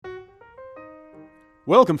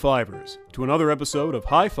Welcome, Fivers, to another episode of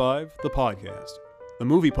High Five, the podcast, the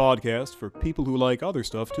movie podcast for people who like other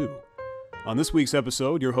stuff too. On this week's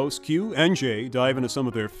episode, your hosts Q and J dive into some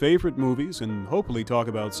of their favorite movies and hopefully talk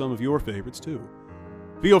about some of your favorites too.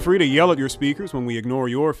 Feel free to yell at your speakers when we ignore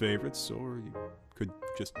your favorites, or you could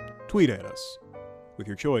just tweet at us with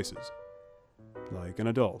your choices, like an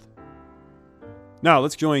adult. Now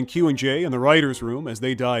let's join Q and J in the writer's room as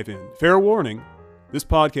they dive in. Fair warning, this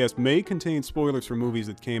podcast may contain spoilers for movies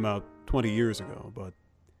that came out 20 years ago, but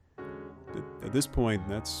at this point,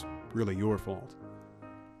 that's really your fault.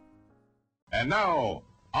 And now,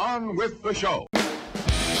 on with the show.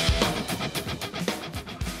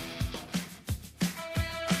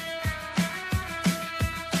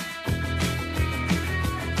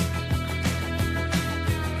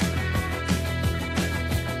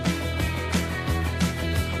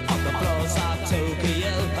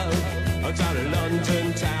 Down in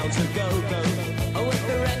London town to go-go, with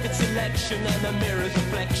the record selection and the mirror's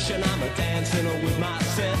reflection, I'm a-dancing with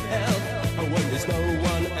myself, when there's no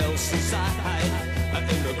one else inside,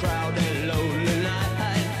 in the crowded lonely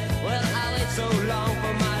night. Well, I wait so long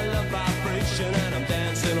for my love vibration, and I'm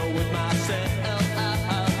dancing with myself,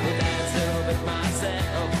 dancing with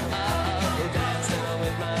myself, dancing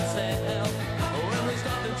with myself, when there's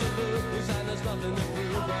nothing to lose and there's nothing to prove.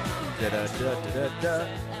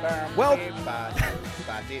 Well,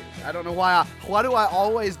 I don't know why do I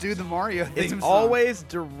always do the Mario theme It's song? always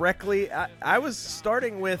directly. I was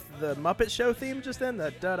starting with the Muppet Show theme just then, the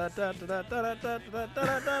da da da da da da da da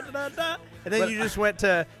da da da da, and then you just went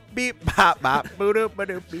to beep bop bop boo doo ba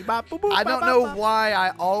doo beep bop boo boo. I don't know why I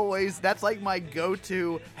always. That's like my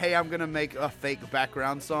go-to. Hey, I'm gonna make a fake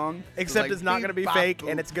background song. Except like, it's not beep, going to be bop, fake, boop.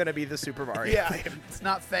 and it's going to be the Super Mario. Yeah, theme. it's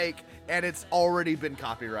not fake, and it's already been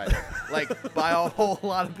copyrighted, like by a whole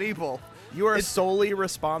lot of people. You are solely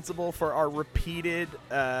responsible for our repeated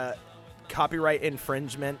copyright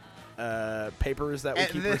infringement papers that we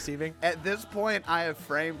keep receiving. At this point, I have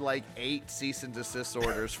framed like 8 cease and desist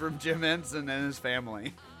orders from Jim Henson and his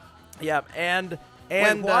family. Yeah, and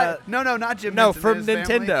Wait, why? No, not Jim No, Henson from and his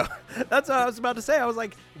family. Nintendo. That's what I was about to say. I was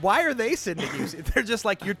like, why are they sending you? They're just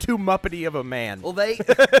like, you're too Muppety of a man. Well, they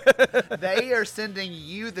are sending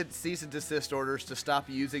you the cease and desist orders to stop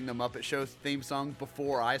using the Muppet Show theme song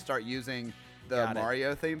before I start using the Got it.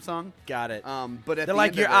 Mario theme song. Got it. But at They're the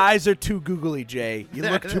like, end your of it- eyes are too googly, Jay. You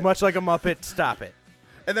look too much like a Muppet. Stop it.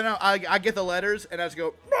 And then I get the letters and I just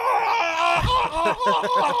go.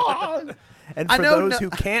 And I for know those no- who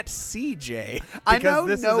can't see Jay, I because know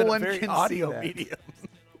this no is a one very can see audio that. medium.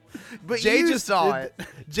 But Jay you just saw did, it.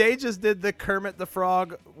 Jay just did the Kermit the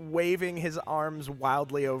Frog waving his arms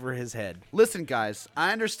wildly over his head. Listen, guys,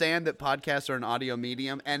 I understand that podcasts are an audio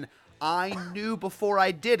medium, and I knew before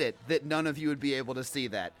I did it that none of you would be able to see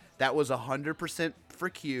that. That was 100% for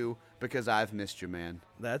Q because I've missed you, man.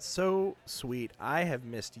 That's so sweet. I have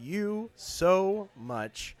missed you so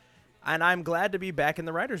much, and I'm glad to be back in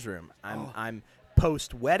the writer's room. I'm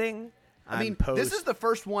post-wedding. I mean, this is the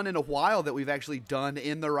first one in a while that we've actually done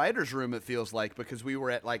in the writer's room, it feels like, because we were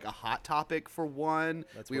at like a Hot Topic for one.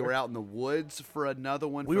 We were out in the woods for another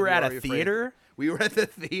one. We were at a theater. We were at the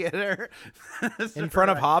theater. in front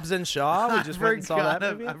of Hobbs and Shaw. We just went and saw that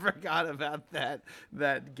movie. I forgot about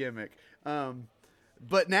that gimmick.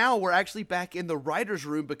 But now we're actually back in the writer's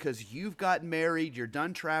room because you've gotten married. You're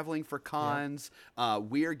done traveling for cons.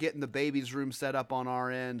 We're getting the baby's room set up on our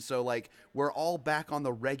end. So, like, we're all back on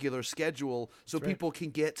the regular schedule so people can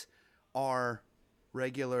get our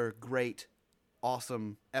regular, great,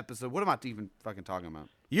 awesome episode. What am I even fucking talking about?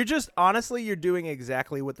 You're just, honestly, you're doing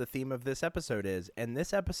exactly what the theme of this episode is. And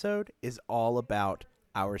this episode is all about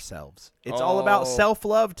ourselves. It's all about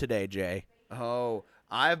self-love today, Jay. Oh,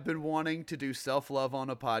 I've been wanting to do self-love on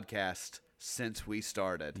a podcast since we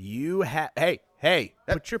started. You have, hey,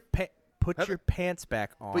 put your pants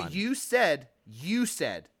back on. But you said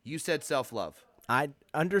self-love. I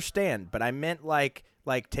understand, but I meant like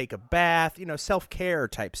take a bath, self-care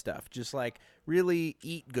type stuff. Just like really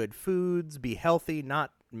eat good foods, be healthy,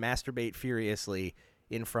 not masturbate furiously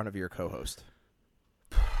in front of your co-host.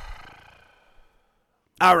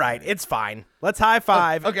 All right, it's fine. Let's high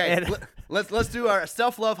five. Okay, and let's do our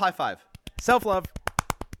self-love high five. self-love.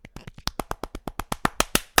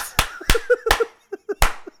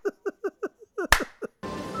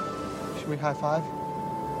 Should we high five?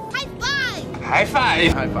 High five! High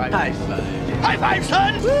five! High five. High five! High five,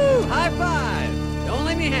 son! Woo! High five! Don't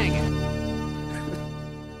leave me hanging.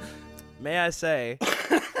 May I say,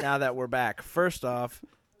 now that we're back, first off,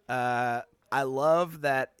 I love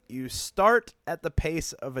that you start at the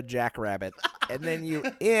pace of a jackrabbit and then you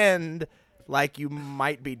end like you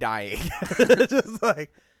might be dying. Just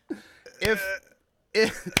like if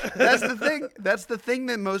that's the thing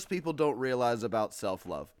that most people don't realize about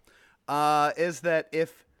self-love, is that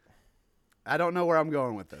if I don't know where I'm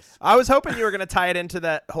going with this. I was hoping you were going to tie it into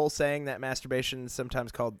that whole saying that masturbation is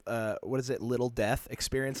sometimes called, what is it, little death?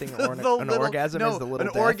 Experiencing an orgasm is the little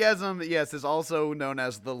death? An orgasm, yes, is also known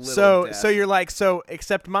as the little death. So you're like,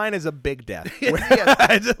 except mine is a big death.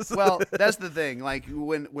 Yes. Well, that's the thing. Like,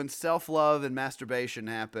 when self-love and masturbation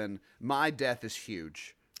happen, my death is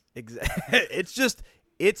huge.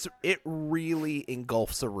 It really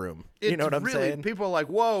engulfs a room. You know what I'm saying? People are like,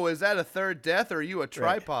 whoa, is that a third death or are you a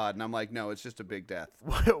tripod? Right. And I'm like, no, it's just a big death.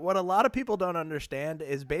 What a lot of people don't understand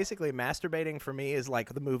is basically masturbating for me is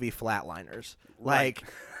like the movie Flatliners. Like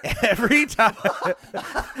every time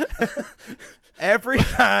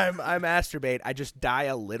I masturbate, I just die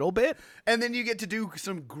a little bit. And then you get to do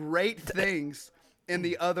some great things. In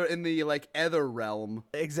the other realm.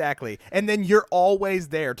 Exactly. And then you're always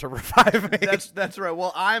there to revive me. That's right.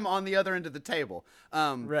 Well, I'm on the other end of the table.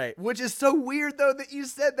 Right. Which is so weird, though, that you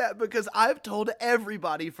said that, because I've told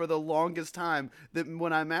everybody for the longest time that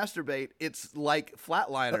when I masturbate, it's like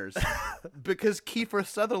Flatliners. Because Kiefer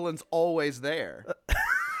Sutherland's always there.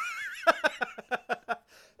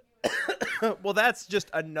 Well, that's just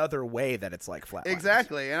another way that it's like Flatliners.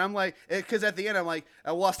 Exactly. And I'm like, because at the end, I'm like,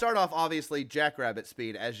 well, I'll start off, obviously, Jackrabbit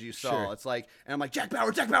speed, as you saw. Sure. It's like, and I'm like, Jack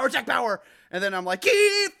Bauer, Jack Bauer, Jack Bauer. And then I'm like,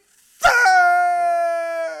 Kiefer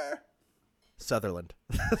Sutherland.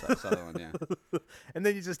 Sutherland, yeah. And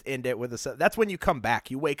then you just end it with a... That's when you come back.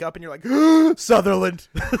 You wake up and you're like, Sutherland.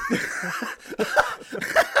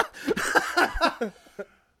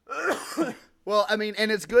 Well, I mean,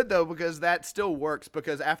 and it's good, though, because that still works,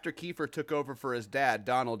 because after Kiefer took over for his dad,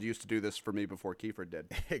 Donald used to do this for me before Kiefer did.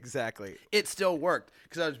 Exactly. It still worked,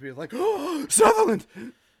 because I would just be like, oh, Sutherland!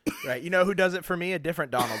 Right. You know who does it for me? A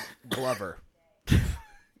different Donald Glover.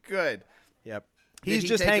 Good. Yep. He's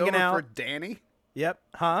just take hanging over out. for Danny? Yep.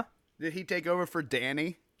 Huh? Did he take over for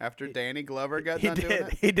Danny after Danny Glover got done doing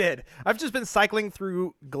it? He did. I've just been cycling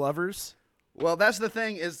through Glovers. Well, that's the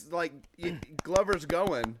thing is, like, Glover's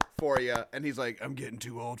going for you, and he's like, I'm getting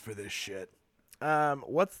too old for this shit.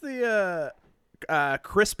 What's the,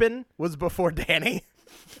 Crispin was before Danny.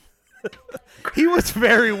 He was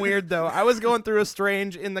very weird, though. I was going through a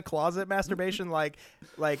strange in the closet masturbation, like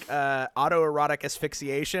autoerotic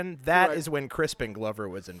asphyxiation. That is when Crispin Glover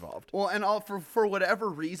was involved. Well, and for whatever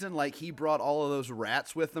reason, like, he brought all of those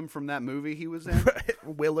rats with him from that movie he was in.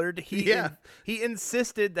 Willard. He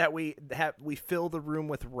insisted that we fill the room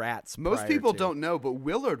with rats. Most people don't know, but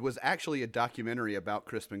Willard was actually a documentary about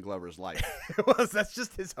Crispin Glover's life. It was. That's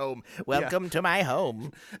just his home. Welcome to my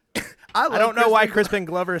home. I don't know why Crispin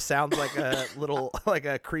Glover sounds like a like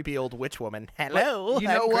a creepy old witch woman. Hello, you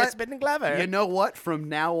know I'm what? Crispin Glover. You know what? From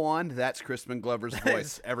now on, that's Crispin Glover's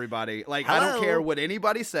voice. Everybody, like, Hello. I don't care what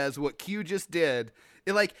anybody says. What Q just did,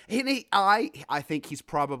 I think he's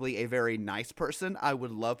probably a very nice person. I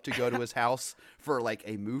would love to go to his house for like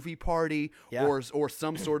a movie party or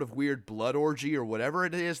some sort of weird blood orgy or whatever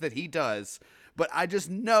it is that he does. But I just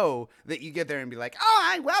know that you get there and be like,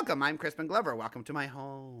 oh, welcome. I'm Crispin Glover. Welcome to my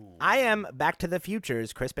home. I am Back to the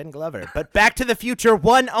Future's Crispin Glover. But Back to the Future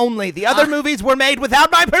 1 only. The other movies were made without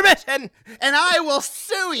my permission. And I will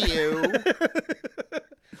sue you.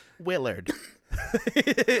 Willard.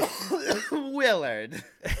 Willard.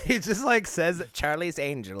 He just like says Charlie's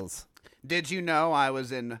Angels. Did you know I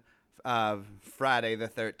was in Friday the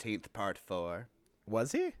 13th, Part 4?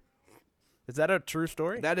 Was he? Is that a true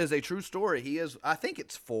story? That is a true story. He is. I think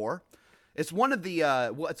it's 4. It's one of the.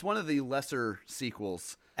 It's one of the lesser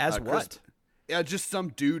sequels. As what? Just some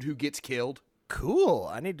dude who gets killed. Cool.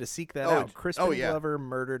 I need to seek that out. Crispin Glover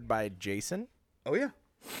murdered by Jason. Oh yeah.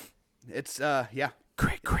 It's yeah.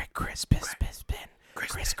 Crispin.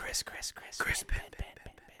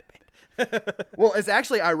 Well, it's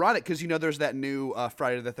actually ironic because, you know, there's that new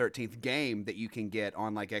Friday the 13th game that you can get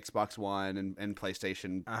on like Xbox One and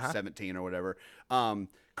PlayStation 17 or whatever.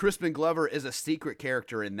 Crispin Glover is a secret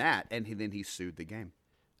character in that, and then he sued the game.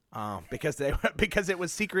 Because it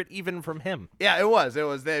was secret even from him. Yeah, it was. He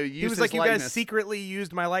was like, you likeness. guys secretly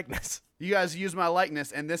used my likeness. You guys used my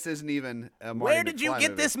likeness, and this isn't even a Marty Where did you McFly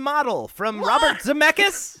get movie. this model? From Robert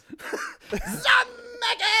Zemeckis? Zemeckis!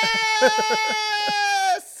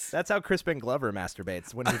 That's how Crispin Glover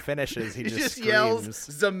masturbates. When he finishes, he just yells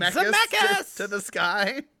screams, Zemeckis to the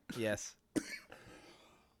sky. Yes.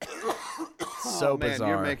 So man,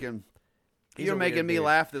 bizarre. You're making me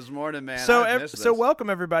laugh this morning, man. So welcome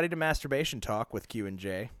everybody to Masturbation Talk with Q and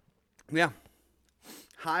J. Yeah.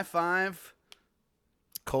 High five.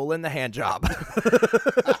 colon the hand job.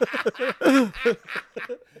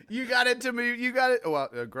 You got it to me. You got it. Well,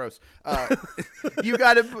 gross. You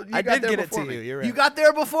got it. You I got did there get it before to me. you. You're right. You got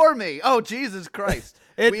there before me. Oh, Jesus Christ.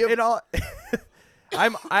 It all.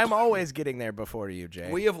 I'm always getting there before you, Jay.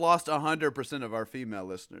 We have lost 100% of our female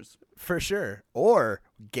listeners. For sure, or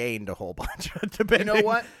gained a whole bunch. Depending, You know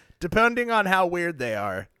what? Depending on how weird they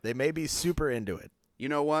are, they may be super into it. You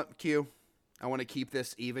know what, Q? I want to keep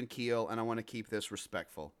this even keel, and I want to keep this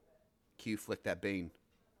respectful. Q, flick that bean.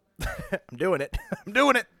 I'm doing it. I'm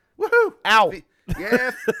doing it. Woohoo! Ow.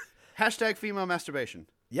 Yeah. Hashtag female masturbation.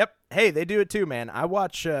 Yep. Hey, they do it too, man. I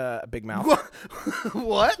watch Big Mouth.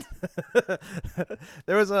 What?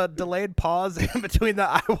 There was a delayed pause in between the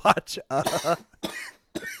I watch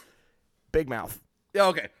Big Mouth. Yeah,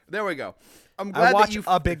 okay, there we go. I'm I glad watch that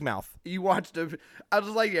a Big Mouth. you watched a. I was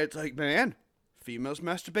like, yeah, it's like, man, females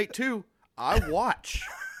masturbate too. I watch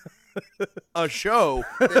a show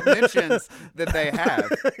that mentions that they have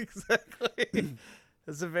Exactly.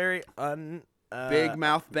 It's a very Big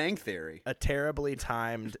Mouth Bang Theory. a terribly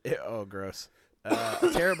timed. Oh, gross. A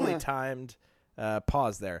terribly timed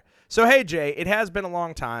pause there. So, hey, Jay, it has been a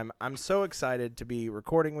long time. I'm so excited to be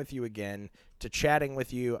recording with you again, to chatting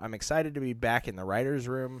with you. I'm excited to be back in the writer's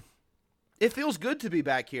room. It feels good to be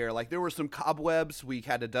back here. Like, there were some cobwebs. We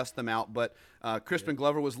had to dust them out, but Crispin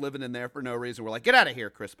Glover was living in there for no reason. We're like, get out of here,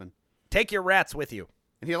 Crispin. Take your rats with you.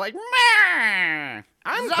 And he's like, "Meh,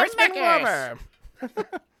 I'm Zemeckis. Crispin Glover.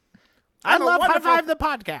 I I'm a love High wonderful- Five the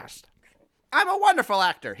podcast. I'm a wonderful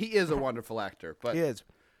actor." He is a wonderful actor, but He is.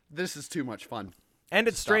 this is too much fun. And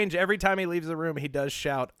it's strange. Every time he leaves the room, he does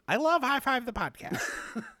shout, I love High Five the podcast.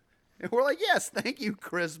 And we're like, yes, thank you,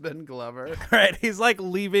 Crispin Glover. Right? He's like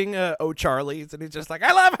leaving O'Charlie's, and he's just like,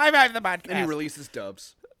 I love High Five the podcast. And he releases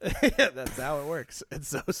dubs. Yeah, that's how it works. It's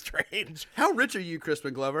so strange. How rich are you,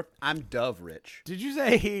 Crispin Glover? I'm Dove rich. Did you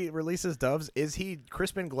say he releases doves? Is he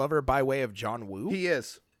Crispin Glover by way of John Woo? He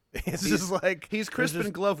is. It's just like He's there's Crispin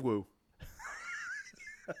just- Glovewoo.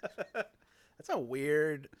 That's a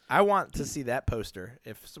weird. I want to see that poster.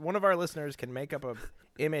 If one of our listeners can make up a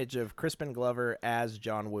image of Crispin Glover as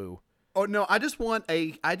John Woo. Oh no,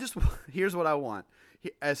 here's what I want.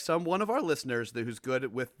 As one of our listeners who's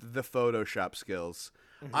good with the Photoshop skills,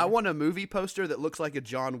 I want a movie poster that looks like a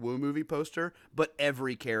John Woo movie poster, but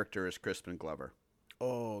every character is Crispin Glover.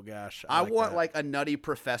 Oh gosh, I want that. like a Nutty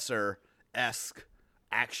Professor-esque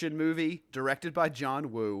action movie directed by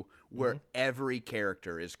John Woo, where every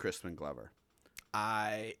character is Crispin Glover.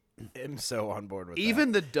 I am so on board with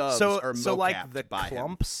Even that. the doves are so like mocapped the by him.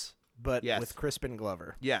 clumps, but Yes. with Crispin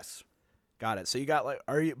Glover. Yes. Got it. So you got like,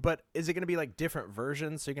 but is it going to be like different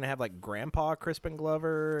versions? So you're going to have like Grandpa Crispin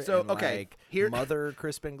Glover. So, and, okay, like, here- Mother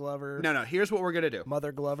Crispin Glover. No, here's what we're going to do.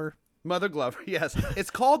 Mother Glover. Mother Glover, yes. It's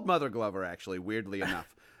called Mother Glover, actually, weirdly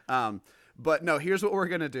enough. But no, here's what we're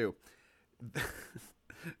going to do.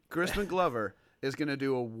 Crispin Glover is going to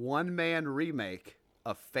do a one-man remake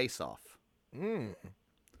of Face Off.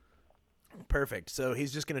 Perfect. So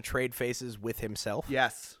he's just going to trade faces with himself.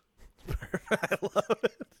 Yes. I love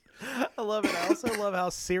it. I love it. I also love how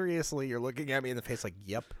seriously you're looking at me in the face like,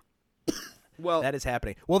 yep, Well, that is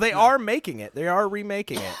happening. Well, they are making it. They are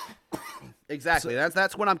remaking it. exactly.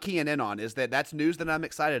 That's what I'm keying in on, is that's news that I'm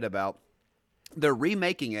excited about. They're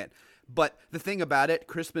remaking it, but the thing about it,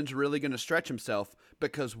 Crispin's really going to stretch himself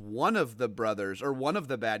because one of the brothers, or one of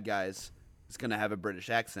the bad guys, is going to have a British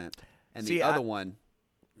accent, and See, the other one,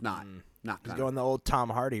 not. Not He's kind going the old Tom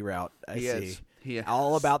Hardy route. I He see. is. He is.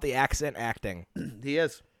 All about the accent acting. He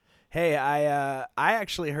is. Hey, I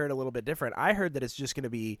actually heard a little bit different. I heard that it's just going to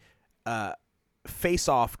be Face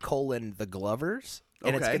Off : The Glovers,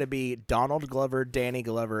 and it's Okay. going to be Donald Glover, Danny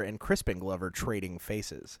Glover, and Crispin Glover trading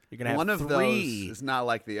faces. You're going to have One of three. those is not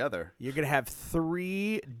like the other. You're going to have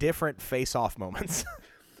three different Face Off moments.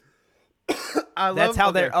 I That's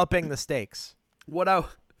how they're okay, upping the stakes. What I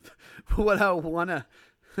wanna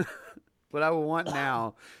what I want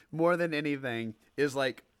now more than anything is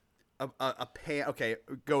like a pan. Okay,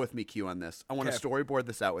 go with me, Q, on this. I want to storyboard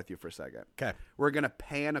this out with you for a second. 'Kay. We're gonna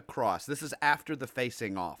pan across. This is after the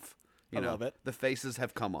facing off. You know, love it. The faces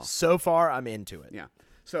have come off. So far, I'm into it. Yeah.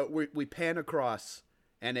 So we pan across,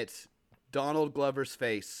 and it's Donald Glover's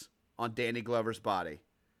face on Danny Glover's body,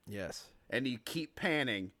 Yes. and you keep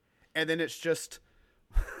panning, and then it's just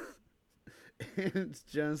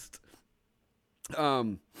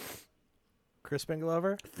Crispin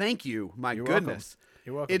Glover? thank you, my You're goodness. welcome.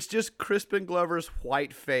 You're welcome. It's just Crispin Glover's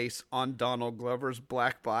white face on Donald Glover's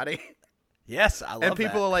black body. Yes, I love And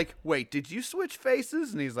people that. are like, wait, did you switch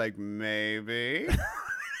faces? And he's like, maybe.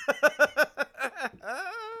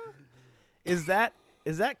 Is that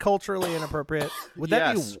Is that culturally inappropriate? Would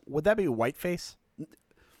Yes. that be whiteface?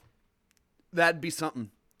 That'd be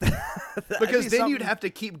something. That'd Because be then you'd something. have to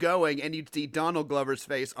keep going, and you'd see Donald Glover's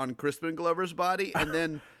face on Crispin Glover's body, and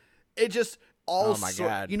then it just all. Oh my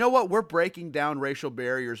God. You know what? We're breaking down racial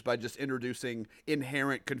barriers by just introducing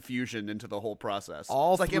inherent confusion into the whole process.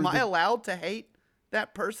 All it's like, am through I the- allowed to hate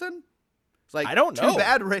that person? It's like, I don't know. Too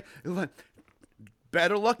bad.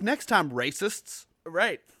 Better luck next time, racists.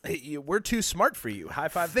 Right. We're too smart for you. High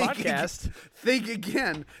Five Podcast. Think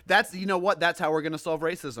again. That's, you know what? That's how we're going to solve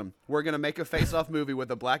racism. We're going to make a face-off movie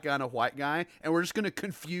with a black guy and a white guy, and we're just going to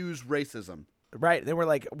confuse racism. Right. Then we're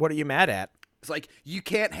like, what are you mad at? It's like, you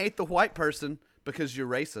can't hate the white person because you're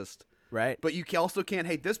racist, Right. but you also can't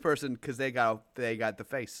hate this person because they got the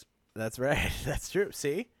face. That's right. That's true.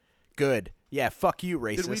 See? Good. Yeah, fuck you,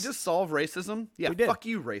 racist. Did we just solve racism? Yeah, We did. fuck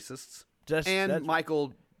you, racists. Just- and that's-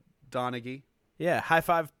 Michael Donaghy. Yeah, High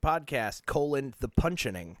Five Podcast, the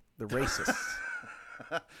punching, the racists.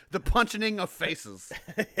 The punching of faces.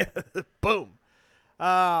 Boom.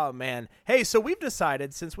 Oh, man. Hey, so we've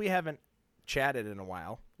decided, since we haven't chatted in a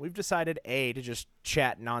while, we've decided, to just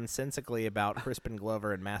chat nonsensically about Crispin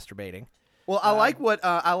Glover and masturbating. Well, I like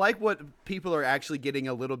what people are actually getting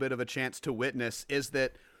a little bit of a chance to witness is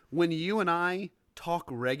that when you and I talk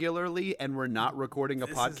regularly and we're not recording a This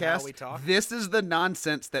is how podcast, we talk? this is the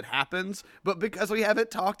nonsense that happens. But because we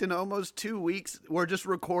haven't talked in almost 2 weeks, we're just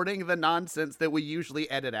recording the nonsense that we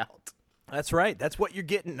usually edit out. That's right. That's what you're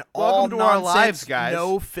getting. Welcome All to our nonsense, lives, guys.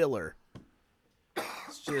 No filler.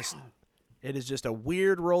 It is just a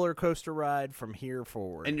weird roller coaster ride from here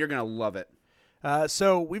forward. And you're going to love it.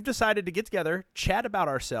 So we've decided to get together, chat about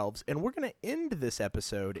ourselves, and we're going to end this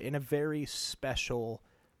episode in a very special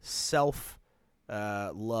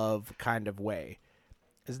self-love kind of way.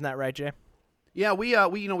 Isn't that right, Jay? Yeah,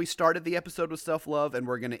 we started the episode with self-love and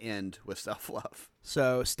we're going to end with self-love.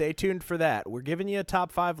 So stay tuned for that. We're giving you a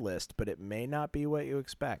top 5 list, but it may not be what you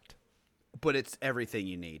expect. But it's everything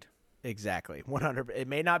you need. Exactly. 100. It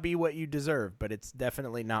may not be what you deserve, but it's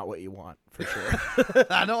definitely not what you want, for sure.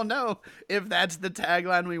 I don't know if that's the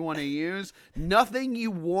tagline we want to use. Nothing you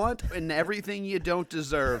want and everything you don't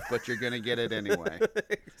deserve, but you're going to get it anyway.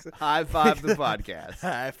 High Five the Podcast.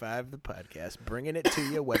 High Five the Podcast, bringing it to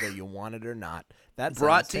you whether you want it or not. That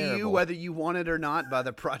Brought sounds to you, terrible. whether you want it or not, by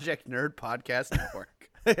the Project Nerd Podcast Network.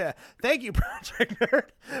 Yeah. Thank you, Project Nerd.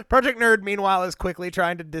 Project Nerd, meanwhile, is quickly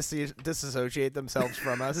trying to disassociate themselves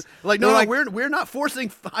from us. Like, They're no, we're not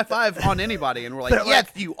forcing High Five on anybody. And we're like, They're yes,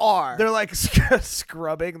 like- you are. They're like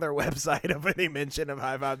scrubbing their website of any mention of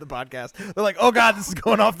High Five the Podcast. They're like, oh God, this is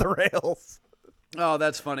going off the rails. Oh,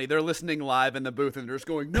 that's funny. They're listening live in the booth and they're just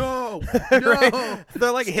going, no, no. Right?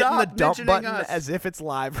 They're like hitting the Stop dump mentioning button us. as if it's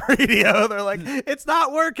live radio. They're like, it's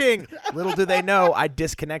not working. Little do they know, I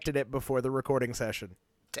disconnected it before the recording session.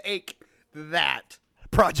 Take that.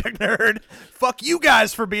 Project Nerd, fuck you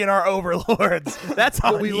guys for being our overlords. That's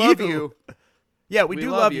how But we love you. Yeah, we We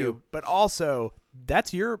do love love you. you, but also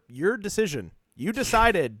that's your decision. You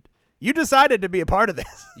decided to be a part of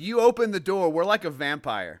this. You opened the door. We're like a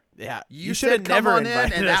vampire. Yeah, You should said have never never on in,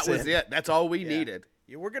 invited and that us was in. it. That's all we needed.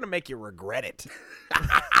 We're gonna make you regret it.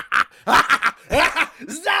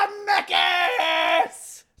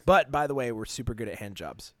 Zemeckis! But by the way, we're super good at hand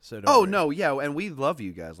jobs. So don't Oh worry. no, yeah, and we love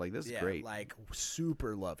you guys. Like, this is Yeah, great. like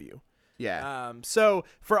super love you. Yeah. So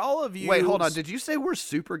for all of you, Wait, hold on. Did you say we're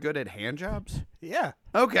super good at hand jobs? Yeah.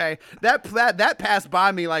 Okay, that passed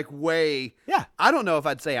by me like way. Yeah. I don't know if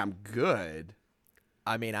I'd say I'm good.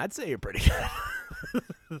 I mean, I'd say you're pretty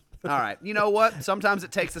good. All right. You know what? Sometimes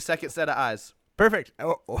it takes a second set of eyes. Perfect.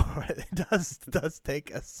 Oh, it does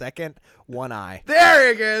take a second one eye.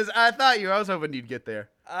 There it is. I was hoping you'd get there.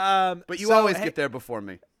 But you so, always hey, get there before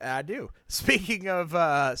me. I do. Speaking of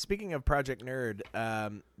Project Nerd,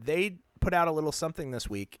 they put out a little something this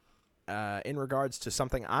week in regards to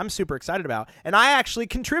something I'm super excited about, and I actually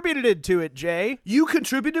contributed to it. Jay, You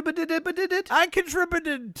contributed, but did it? I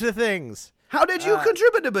contributed to things. How did you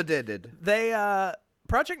contribute, but did it? They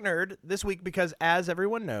Project Nerd this week because, as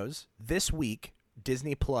everyone knows, this week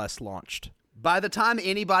Disney Plus launched. By the time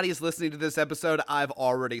anybody is listening to this episode, I've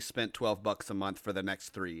already spent $12 a month for the next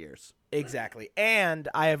 3 years. Exactly, and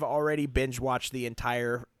I have already binge watched the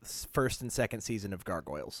entire first and second season of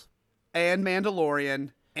Gargoyles, And Mandalorian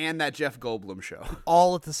and that Jeff Goldblum show.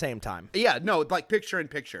 all at the same time. Yeah, no, like picture in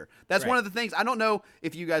picture. That's one Right. of the things. I don't know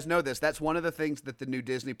if you guys know this. That's one of the things that the new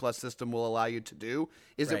Disney Plus system will allow you to do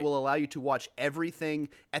is Right. it will allow you to watch everything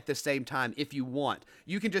at the same time if you want.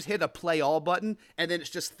 You can just hit a play all button and then it's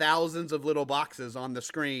just thousands of little boxes on the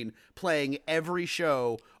screen playing every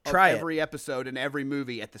show of Try it. every episode and every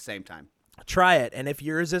movie at the same time. Try it, and if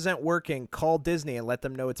yours isn't working, call Disney and let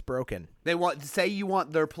them know it's broken. Say you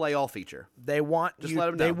want their play all feature. They want Just you, let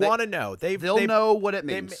them know. They want to know. They'll know what it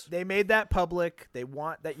means. They made that public. They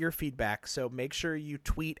want that your feedback. So make sure you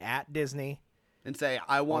tweet at Disney And say,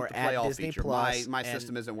 I want or the play at all Disney feature. Plus, My and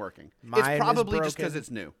system isn't working. mine It's is probably just because broken.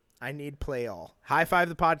 it's new. I need play all. High Five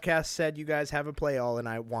the podcast said you guys have a play all, and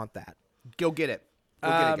I want that. Go get it. Go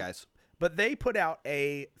get it, guys. But they put out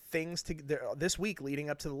this week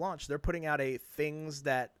leading up to the launch. They're putting out a things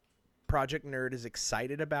that Project Nerd is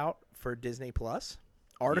excited about for Disney Plus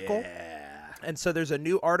article. Yeah. And so there's a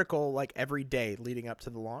new article like every day leading up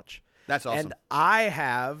to the launch. That's awesome. And I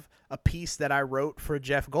have a piece that I wrote for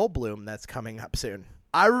Jeff Goldblum that's coming up soon.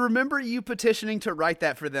 I remember you petitioning to write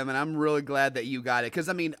that for them, and I'm really glad that you got it. Because,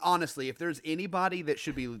 I mean, honestly, if there's anybody that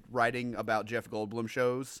should be writing about Jeff Goldblum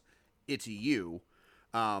shows, it's you.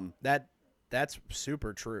 That's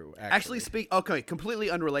super true. Actually, Okay, completely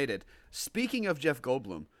unrelated. Speaking of Jeff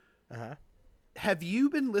Goldblum, have you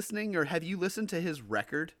been listening or have you listened to his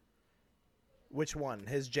record? Which one?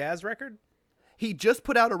 His jazz record? He just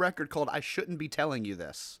put out a record called I Shouldn't Be Telling You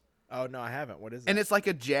This. Oh no, I haven't. What is it? And it's like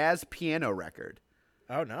a jazz piano record.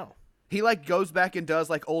 Oh no. He like goes back and does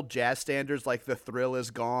like old jazz standards like The Thrill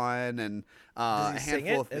Is Gone and Does he a sing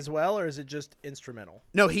handful it of as well, or is it just instrumental?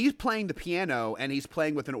 No, he's playing the piano and he's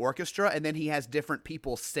playing with an orchestra, and then he has different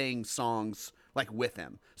people sing songs like with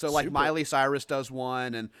him. So like Super. Miley Cyrus does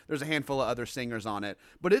one, and there's a handful of other singers on it.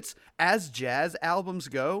 But it's, as jazz albums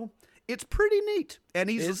go, it's pretty neat. And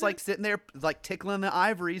he's just like sitting there like tickling the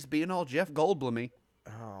ivories, being all Jeff Goldblum-y.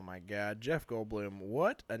 Oh my God, Jeff Goldblum!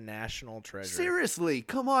 What a national treasure! Seriously,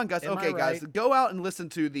 come on, guys. Am I Okay, guys, right? go out and listen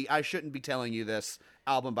to the I Shouldn't Be Telling You This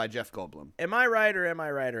album by Jeff Goldblum. Am I right or am I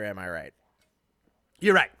right or am I right?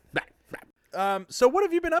 You're right. So what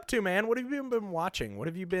have you been up to, man? What have you been watching? What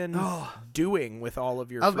have you been doing with all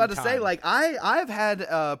of your? I was free about to say, time? like, I've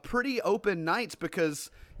had pretty open nights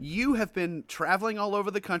because you have been traveling all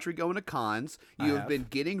over the country going to cons. You have been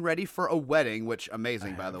getting ready for a wedding, which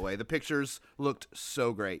amazing, by the way. The pictures looked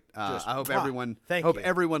so great. I hope Thank you.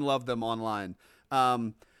 everyone loved them online.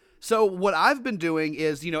 So what I've been doing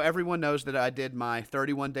is, everyone knows that I did my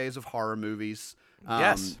 31 days of horror movies.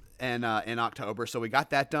 Yes. And in October, so we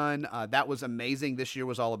got that done. That was amazing. This year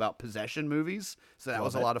was all about possession movies, so that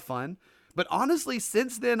was a lot of fun. But honestly,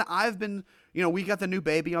 since then, I've been, we got the new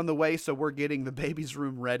baby on the way, so we're getting the baby's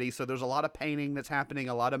room ready. So there's a lot of painting that's happening,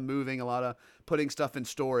 a lot of moving, a lot of putting stuff in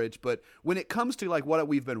storage. But when it comes to like what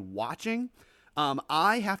we've been watching,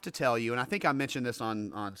 I have to tell you, and I think I mentioned this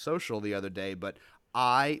on social the other day, but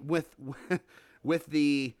with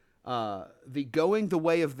the Going the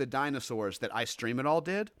Way of the Dinosaurs that I Stream It All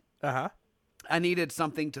did. I needed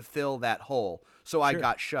something to fill that hole, so I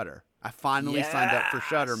got Shudder. I finally signed up for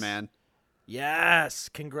Shudder, man. Yes,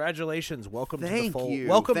 congratulations! Welcome to the Thank fold. you.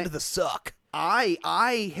 Welcome to the suck.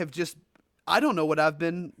 I have just, I don't know what I've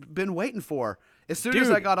been waiting for. As soon as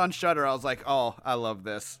Dude. I got on Shudder, I was like, oh, I love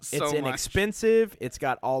this so It's much. inexpensive. It's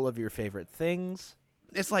got all of your favorite things.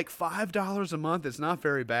 It's like $5 a month. It's not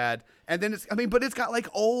very bad. And then but it's got like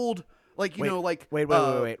old, like Wait, like wait.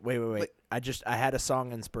 like- I had a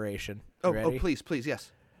song inspiration. You Oh, ready? please,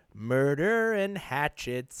 yes. Murder and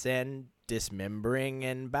hatchets and dismembering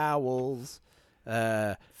and bowels.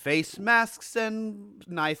 Face masks and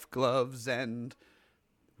knife gloves and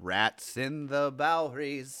rats in the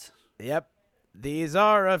Boweries. Yep. These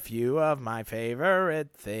are a few of my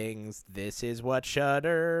favorite things. This is what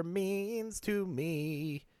Shudder means to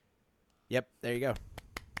me. Yep, there you go.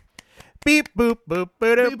 Beep boop boop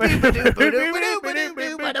boop boop.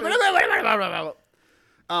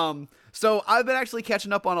 So I've been actually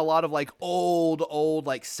catching up on a lot of like old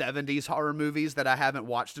like 70s horror movies that I haven't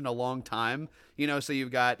watched in a long time. So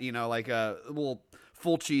you've got, like a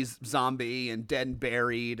Fulci's Zombie and Dead and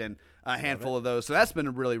Buried and a handful of those. So that's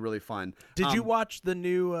been really, really fun. Did you watch the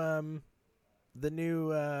new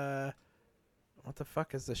what the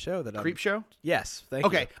fuck is the show that Creep Show? Yes, thank you.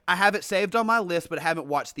 Okay, I have it saved on my list, but I haven't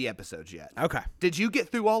watched the episodes yet. Okay. Did you get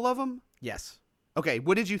through all of them? Yes. Okay,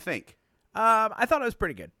 what did you think? I thought it was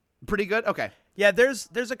pretty good. Pretty good? Okay. Yeah, there's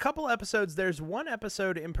a couple episodes. There's one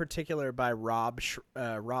episode in particular by Rob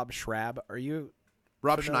Schrab. Are you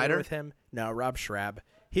Rob familiar Schneider? with him? No, Rob Schrab.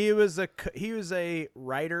 He was a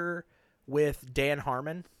writer with Dan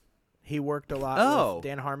Harmon. He worked a lot with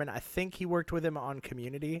Dan Harmon. I think he worked with him on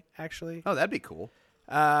Community, actually. Oh, that'd be cool.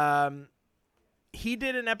 He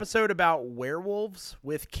did an episode about werewolves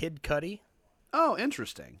with Kid Cudi, Oh,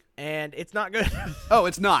 interesting. and it's not good. Oh,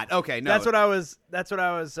 it's not. Okay, no. That's what I was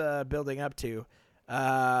building up to.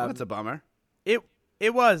 That's a bummer. It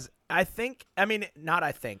was. I think. I mean, not.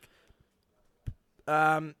 I think.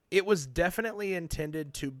 It was definitely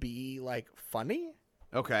intended to be like funny,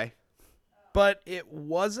 Okay. but it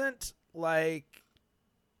wasn't like,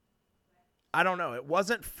 I don't know. It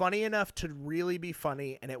wasn't funny enough to really be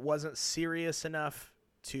funny, and it wasn't serious enough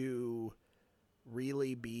to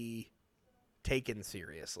really be taken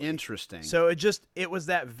seriously. Interesting. So it was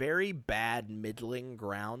that very bad middling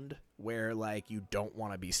ground where like you don't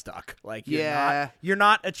want to be stuck. Like you're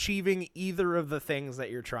not achieving either of the things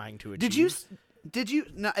that you're trying to achieve. Did you?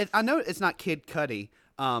 No, I know it's not Kid Cudi,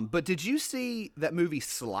 but did you see that movie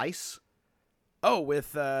Slice? Oh,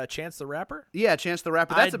 with Chance the Rapper? Yeah, Chance the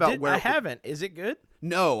Rapper. That's about I haven't. Is it good?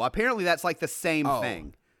 No, apparently that's like the same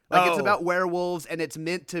thing. Like it's about werewolves, and it's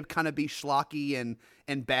meant to kind of be schlocky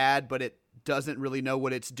and bad, but it doesn't really know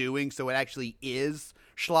what it's doing, so it actually is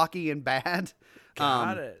schlocky and bad.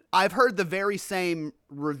 Got it. I've heard the very same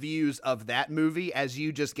reviews of that movie as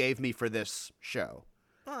you just gave me for this show.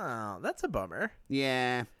 Oh, that's a bummer.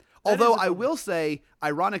 Yeah. That Although is a I bummer. will say,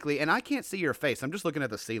 ironically, and I can't see your face. I'm just looking at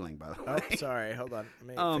the ceiling, by the way. Oh, sorry. Hold on.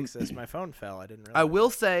 Let me fix this. My phone fell. I didn't realize. I will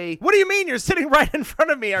say, What do you mean? You're sitting right in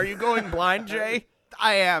front of me. Are you going blind, Jay?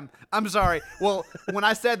 I am. I'm sorry. Well, when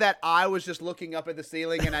I said that, I was just looking up at the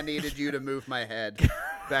ceiling, and I needed you to move my head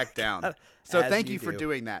back down. So As thank you you for do.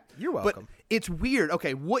 doing that. You're welcome. But it's weird.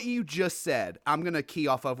 Okay, what you just said, I'm going to key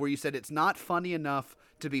off of where you said it's not funny enough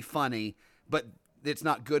to be funny, but it's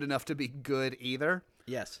not good enough to be good either.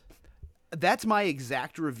 Yes. That's my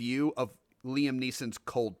exact review of Liam Neeson's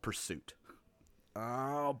Cold Pursuit.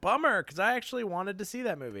 Oh, bummer, because I actually wanted to see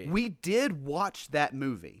that movie. We did watch that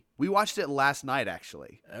movie. We watched it last night,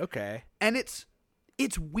 actually. Okay. And it's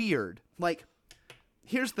weird. Like,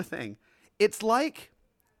 here's the thing. It's like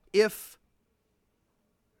if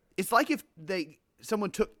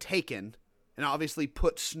someone took Taken and obviously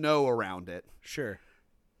put snow around it, Sure.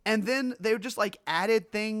 and then they just like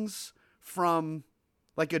added things from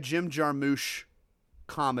like a Jim Jarmusch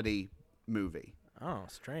comedy movie. Oh,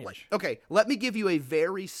 strange. Okay, let me give you a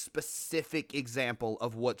very specific example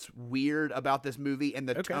of what's weird about this movie and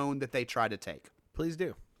the Okay. tone that they try to take. Please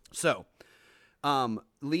do. So, Liam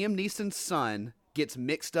Neeson's son gets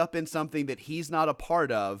mixed up in something that he's not a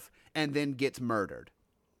part of and then gets murdered.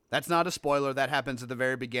 That's not a spoiler. That happens at the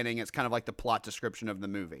very beginning. It's kind of like the plot description of the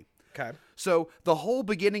movie. Okay. So the whole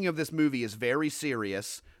beginning of this movie is very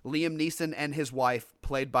serious. Liam Neeson and his wife,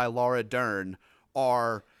 played by Laura Dern,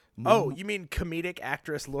 are... Oh, you mean comedic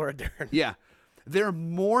actress Laura Dern? Yeah. They're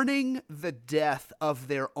mourning the death of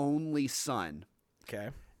their only son. Okay.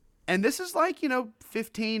 And this is like,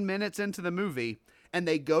 15 minutes into the movie, and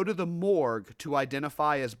they go to the morgue to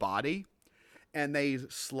identify his body, and they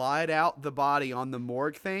slide out the body on the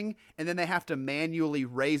morgue thing, and then they have to manually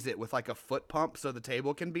raise it with like a foot pump so the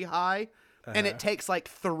table can be high. And it takes like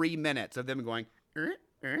 3 minutes of them going,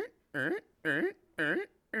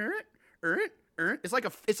 It's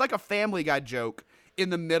like a Family Guy joke in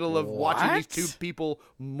the middle of watching these two people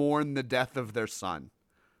mourn the death of their son.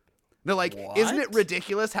 They're like, isn't it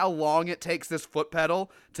ridiculous how long it takes this foot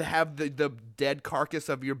pedal to have the dead carcass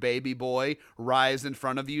of your baby boy rise in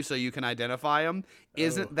front of you so you can identify him?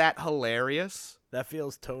 Isn't that hilarious? That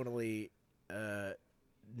feels totally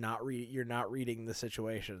you're not reading the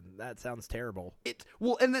situation. That sounds terrible.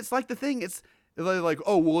 And it's like the thing, it's like,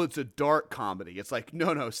 oh, well, it's a dark comedy. It's like,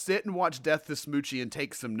 no, sit and watch Death to Smoochie and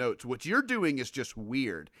take some notes. What you're doing is just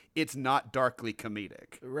weird. It's not darkly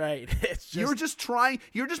comedic. Right. It's just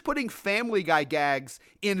You're just putting Family Guy gags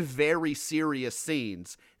in very serious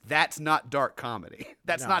scenes. That's not dark comedy.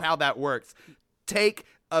 That's not how that works. Take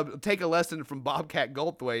a lesson from Bobcat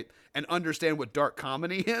Goldthwait and understand what dark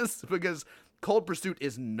comedy is, because Cold Pursuit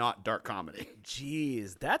is not dark comedy.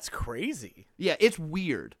 Jeez, that's crazy. Yeah, it's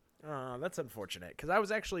weird. That's unfortunate, because I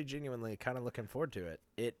was actually genuinely kind of looking forward to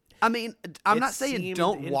it. I mean, I'm It not saying seemed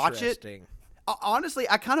don't watch it. interesting. Honestly,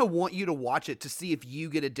 I kind of want you to watch it to see if you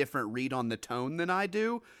get a different read on the tone than I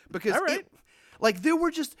do, because All right. there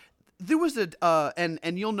was a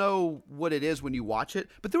and you'll know what it is when you watch it,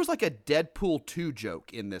 but there was like a Deadpool 2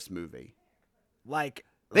 joke in this movie.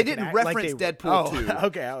 They didn't reference Deadpool 2.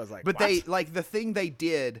 Okay, I was like, But what? the thing they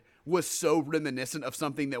did was so reminiscent of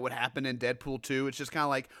something that would happen in Deadpool 2. It's just kind of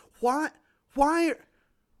like, why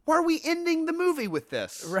are we ending the movie with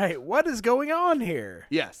this? Right, what is going on here?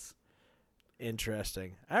 Yes.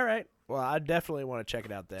 Interesting. All right. Well, I definitely want to check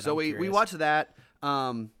it out then. So I'm we curious. watched that.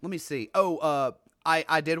 Let me see.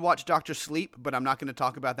 I did watch Dr. Sleep, but I'm not going to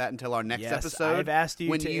talk about that until our next Yes, episode. I've asked you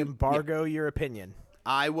when to embargo your opinion.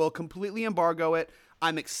 I will completely embargo it.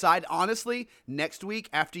 I'm excited. Honestly, next week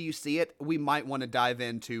after you see it, we might want to dive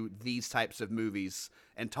into these types of movies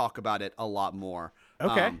and talk about it a lot more.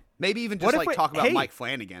 Okay. Maybe even What just if we- talk about hey. Mike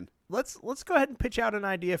Flanagan. let's go ahead and pitch out an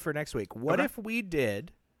idea for next week. What Okay. if we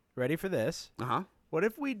did, ready for this? Uh-huh. What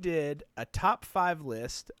if we did a top 5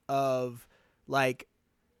 list of like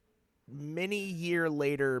many year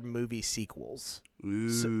later movie sequels?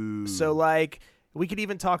 So like we could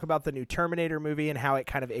even talk about the new Terminator movie and how it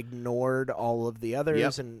kind of ignored all of the others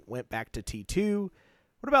Yep. and went back to T2.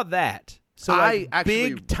 What about that? So I like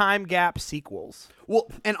actually- big time gap sequels. Well,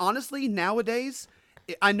 and honestly, nowadays,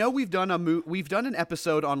 I know we've done an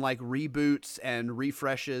episode on like reboots and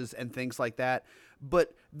refreshes and things like that,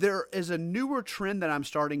 but there is a newer trend that I'm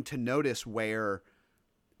starting to notice where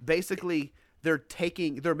basically they're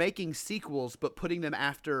making sequels but putting them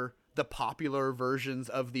after the popular versions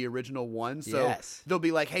of the original one. So Yes. they'll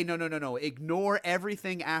be like, "Hey, no, ignore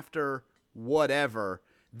everything after whatever.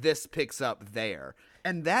 This picks up there."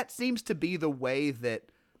 And that seems to be the way that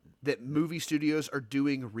movie studios are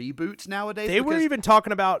doing reboots nowadays. They were because even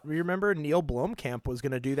talking about, you remember Neil Blomkamp was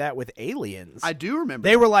going to do that with Aliens. I do remember.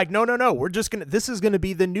 They were like, no, this is going to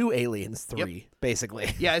be the new Aliens 3,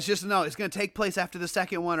 basically. Yeah, it's just it's going to take place after the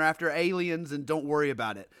second one or after Aliens, and don't worry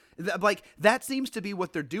about it. Like that seems to be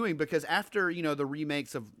what they're doing, because after the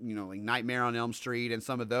remakes of like Nightmare on Elm Street and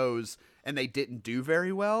some of those, and they didn't do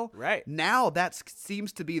very well. Right. Now that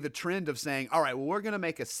seems to be the trend of saying, all right, well, we're going to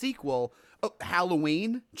make a sequel. Oh,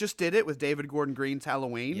 Halloween just did it with David Gordon Green's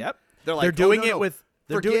Halloween. Yep. They're like, They're doing oh, no, it no. with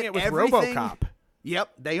Forget everything. RoboCop.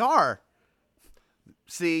 Yep, they are.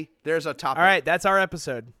 See, there's a topic. All right, that's our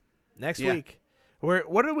episode. Next Yeah. week.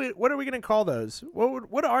 What are we going to call those?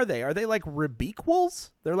 What are they? Are they like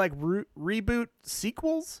rebequels? They're like reboot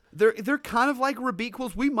sequels? They're kind of like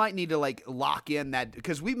rebequels. We might need to like lock in that,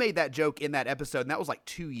 because we made that joke in that episode, and that was like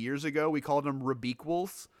 2 years ago. We called them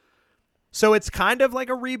rebequels. So it's kind of like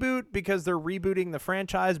a reboot because they're rebooting the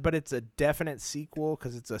franchise, but it's a definite sequel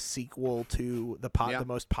because it's a sequel to the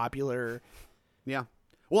most popular. Yeah.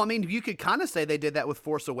 Well, I mean, you could kind of say they did that with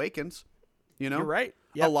Force Awakens. You're right.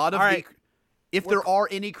 A Yep. lot of All right. if there are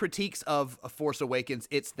any critiques of Force Awakens,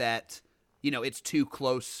 it's that it's too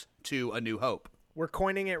close to A New Hope. We're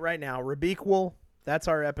coining it right now. Rebequel. That's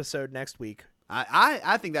our episode next week.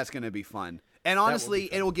 I think that's going to be fun. And honestly, be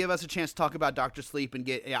fun. it will give us a chance to talk about Dr. Sleep and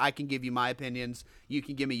I can give you my opinions. You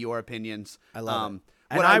can give me your opinions. I love it.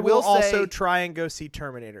 What And I will say, also try and go see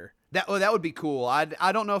Terminator. that would be cool. I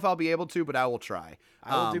don't know if I'll be able to, but I will try.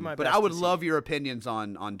 I will do my But best I would to see love your opinions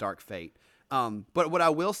on Dark Fate. But what I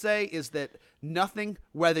will say is that nothing,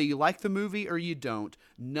 whether you like the movie or you don't,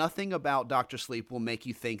 nothing about Dr. Sleep will make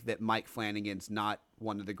you think that Mike Flanagan's not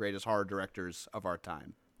one of the greatest horror directors of our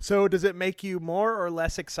time. So does it make you more or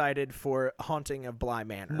less excited for Haunting of Bly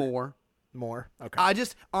Manor? More. Okay. I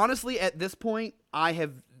just, honestly, at this point,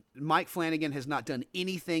 Mike Flanagan has not done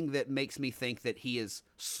anything that makes me think that he is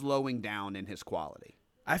slowing down in his quality.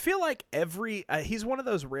 I feel like he's one of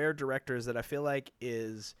those rare directors that I feel like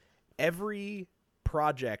is every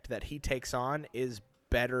project that he takes on is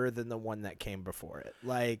better than the one that came before it.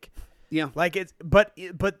 Yeah. Like but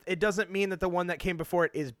it doesn't mean that the one that came before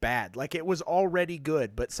it is bad. Like it was already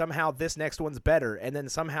good, but somehow this next one's better, and then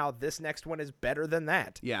somehow this next one is better than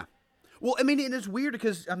that. Yeah. Well, I mean, and it's weird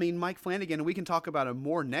because, Mike Flanagan, and we can talk about him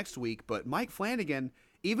more next week, but Mike Flanagan,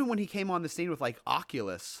 even when he came on the scene with like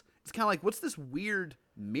Oculus, it's kind of like, what's this weird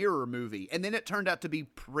mirror movie? And then it turned out to be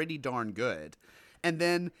pretty darn good. And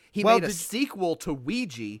then he made a sequel to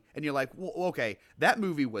Ouija, and you're like, well, okay, that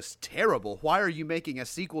movie was terrible. Why are you making a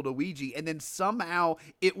sequel to Ouija? And then somehow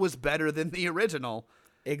it was better than the original.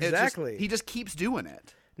 Exactly. He just keeps doing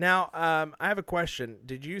it. Now, I have a question.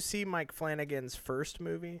 Did you see Mike Flanagan's first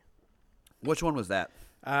movie? Which one was that?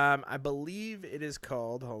 I believe it is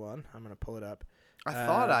called, hold on, I'm going to pull it up. I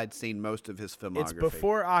thought I'd seen most of his filmography. It's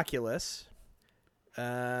before Oculus.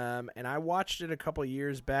 And I watched it a couple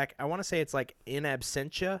years back. I want to say it's like In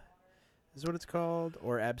Absentia is what it's called,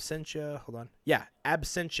 or Absentia. Hold on. Yeah,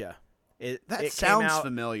 Absentia. It That came sounds out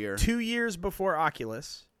familiar. 2 years before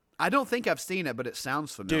Oculus. I don't think I've seen it, but it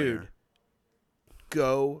sounds familiar. Dude,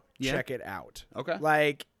 go Yeah? check it out. Okay.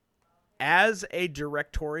 Like, as a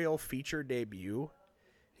directorial feature debut,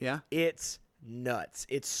 Yeah. it's nuts.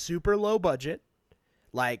 It's super low budget,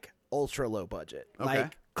 like ultra low budget, Okay.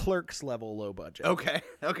 like Clerks level low budget. Okay.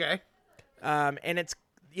 Okay. And it's,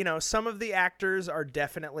 some of the actors are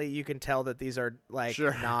definitely, you can tell that these are like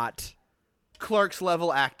Sure. not Clerks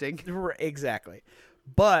level acting. exactly.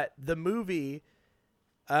 But the movie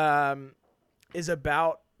is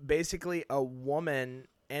about basically a woman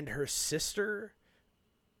and her sister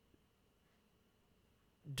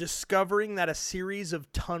discovering that a series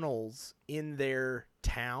of tunnels in their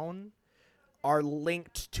town are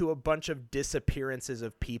linked to a bunch of disappearances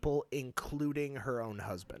of people, including her own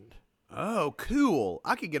husband. Oh, cool.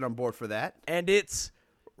 I could get on board for that. And it's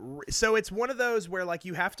one of those where like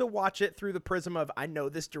you have to watch it through the prism of I know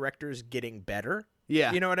this director's getting better.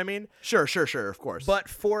 Yeah. You know what I mean? Sure, of course. But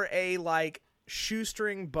for a like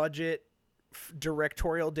shoestring budget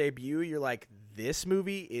directorial debut, you're like, this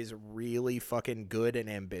movie is really fucking good and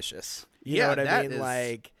ambitious. You know what I mean?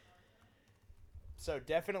 Like, so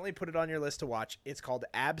definitely put it on your list to watch. It's called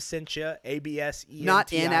Absentia, Absentia.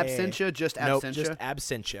 Not in absentia, just absentia? Nope, just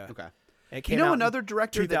Absentia. Okay. It came out another in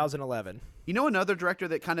director 2011. You know another director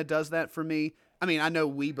that kind of does that for me? I mean, I know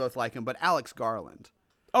we both like him, but Alex Garland.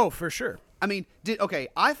 Oh, for sure. I mean,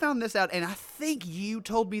 I found this out, and I think you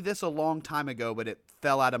told me this a long time ago, but it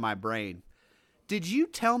fell out of my brain. Did you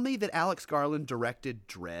tell me that Alex Garland directed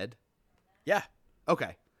Dredd? Yeah.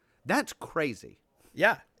 Okay. That's crazy.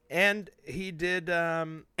 Yeah. And he did...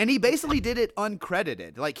 And he basically did it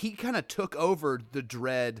uncredited. Like, he kind of took over the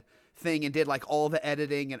Dredd thing and did, like, all the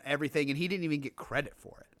editing and everything, and he didn't even get credit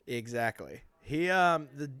for it. Exactly.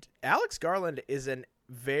 Alex Garland is a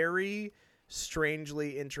very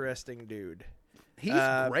strangely interesting dude. He's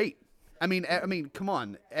great. I mean, come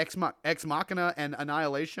on, Ex Machina and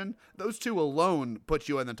Annihilation. Those two alone put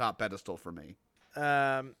you in the top pedestal for me.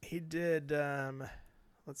 He did.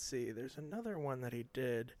 Let's see. There's another one that he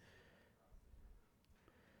did.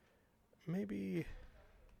 Maybe.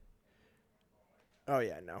 Oh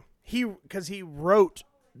yeah, no. Because he wrote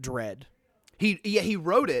Dredd. He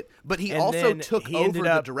wrote it, but he And also then took he over ended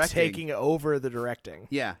the up directing. taking over the directing.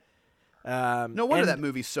 Yeah. No wonder and that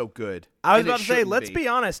movie's so good. I was And it about to say, shouldn't let's be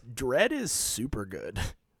honest, Dredd is super good.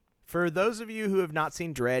 For those of you who have not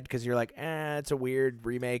seen Dredd, because you're like, it's a weird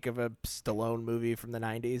remake of a Stallone movie from the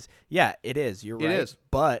 90s. Yeah, it is. You're right. It is.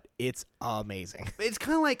 But it's amazing. It's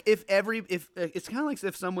kind of like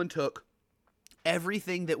if someone took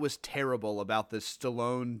everything that was terrible about the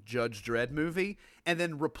Stallone Judge Dredd movie and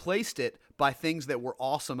then replaced it by things that were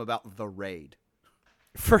awesome about The Raid.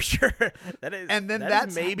 For sure. That is. And then that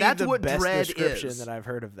is maybe that's the what best Dredd description is. that I've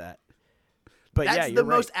heard of that. But That's yeah, the you're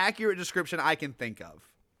right. most accurate description I can think of.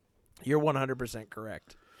 You're 100%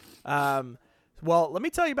 correct. Well, let me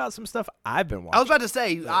tell you about some stuff I've been watching. I was about to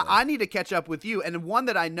say, I need to catch up with you. And one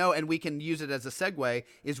that I know, and we can use it as a segue,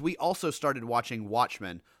 is we also started watching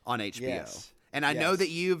Watchmen on HBO. Yes. And I know Yes. that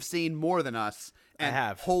you've seen more than us. And I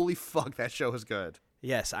have. Holy fuck, that show is good.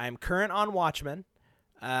 Yes, I am current on Watchmen.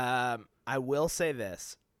 I will say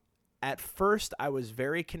this. At first, I was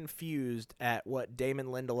very confused at what Damon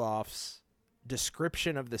Lindelof's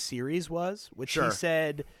description of the series was, which Sure. he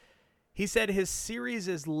said his series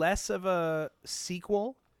is less of a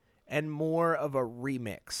sequel and more of a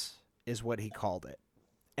remix, is what he called it.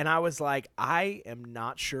 And I was like, I am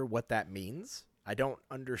not sure what that means. I don't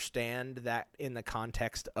understand that in the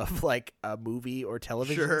context of like a movie or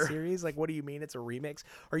television Sure. series. Like, what do you mean it's a remix?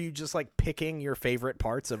 Are you just like picking your favorite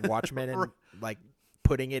parts of Watchmen and like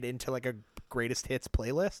putting it into like a greatest hits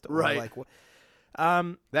playlist? Or Right. Like,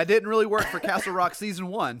 That didn't really work for Castle Rock Season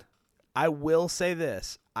 1. I will say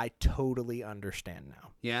this. I totally understand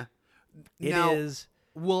now. Yeah. It Now, is.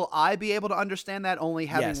 Will I be able to understand that only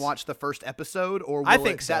having Yes. watched the first episode, or will I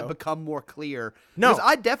think that so. become more clear? No. Because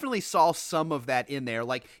I definitely saw some of that in there,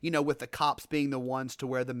 like, with the cops being the ones to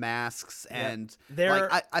wear the masks, and There-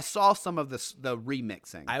 like I saw some of the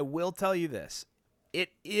remixing. I will tell you this. It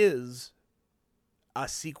is a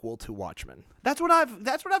sequel to Watchmen. That's what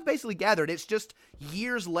I've basically gathered. It's just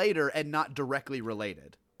years later and not directly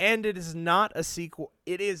related. And it is not a sequel.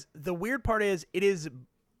 It is, the weird part is, it is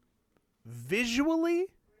visually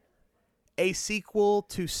a sequel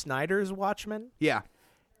to Snyder's Watchmen, Yeah.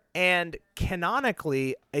 and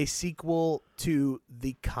canonically a sequel to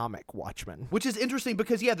the comic Watchmen. Which is interesting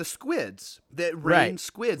because, the squids that Right. rained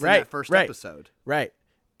squids in Right. that first Right. episode. Right.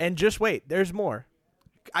 And just wait, there's more.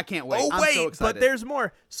 I can't wait. Oh, I'm wait, so excited. but there's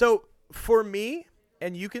more. So for me,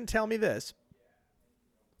 and you can tell me this,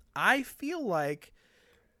 I feel like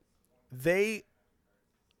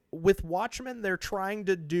with Watchmen, they're trying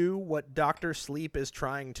to do what Dr. Sleep is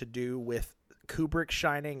trying to do with Kubrick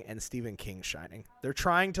Shining and Stephen King Shining. They're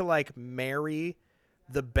trying to like marry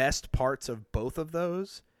the best parts of both of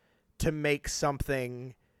those to make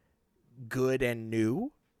something good and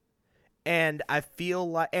new. And I feel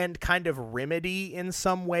like, and kind of remedy in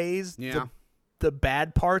some ways the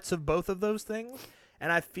bad parts of both of those things.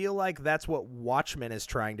 And I feel like that's what Watchmen is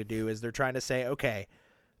trying to do, is they're trying to say, okay,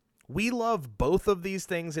 we love both of these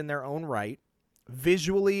things in their own right.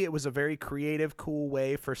 Visually, it was a very creative, cool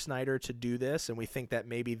way for Snyder to do this, and we think that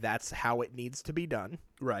maybe that's how it needs to be done.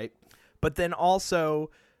 Right. But then also,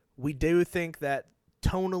 we do think that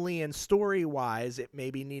tonally and story-wise, it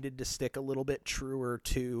maybe needed to stick a little bit truer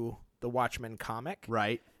to the Watchmen comic.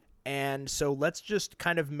 Right. And so let's just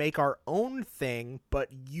kind of make our own thing, but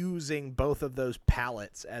using both of those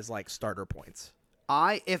palettes as like starter points.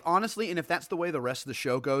 If that's the way the rest of the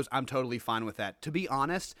show goes, I'm totally fine with that. To be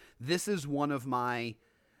honest, this is one of my,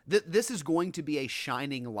 this is going to be a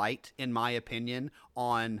shining light, in my opinion,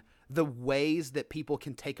 on the ways that people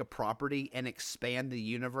can take a property and expand the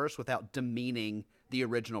universe without demeaning the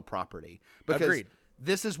original property. Because Agreed.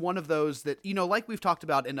 This is one of those that, like we've talked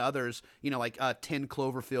about in others, like 10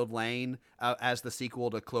 Cloverfield Lane as the sequel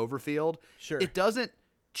to Cloverfield. Sure. It doesn't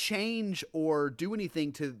change or do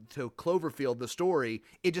anything to Cloverfield, the story.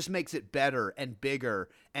 It just makes it better and bigger,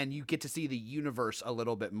 and you get to see the universe a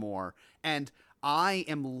little bit more. And I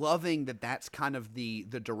am loving that that's kind of the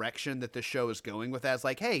direction that the show is going with, as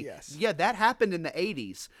like, hey, Yes. yeah, that happened in the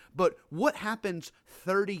 80s, but what happens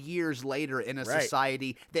 30 years later in a Right.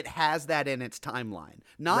 society that has that in its timeline?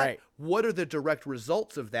 Not Right. what are the direct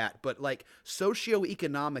results of that, but like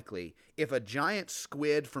socioeconomically, if a giant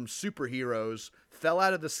squid from Superheroes fell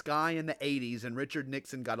out of the sky in the 80s and Richard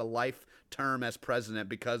Nixon got a life term as president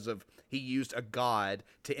because of he used a god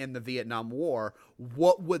to end the Vietnam War,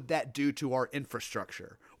 what would that do to our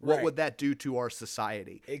infrastructure? What Right. would that do to our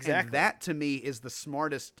society? Exactly. And that to me is the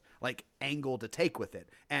smartest like angle to take with it.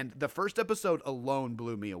 And the first episode alone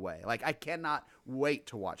blew me away. Like I cannot wait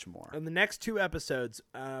to watch more. And the next 2 episodes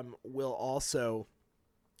will also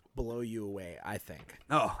blow you away, I think.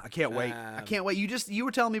 Oh, I can't wait. I can't wait. You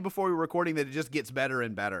were telling me before we were recording that it just gets better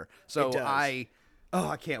and better. So It does. I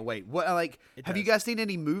can't wait. What have you does. guys seen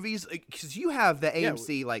any movies? Because you have the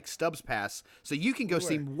AMC like Stubbs Pass, so you can go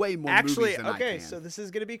see way more movies than I okay, can. so this is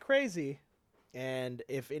going to be crazy. And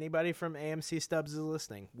if anybody from AMC Stubbs is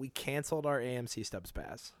listening, we canceled our AMC Stubbs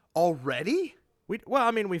Pass. Already?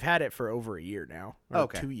 We've had it for over a year now, or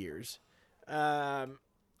Okay. 2 years.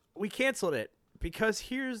 We canceled it because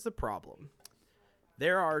here's the problem.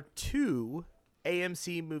 There are 2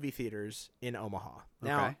 AMC movie theaters in Omaha.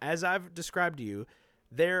 Now, Okay. as I've described to you,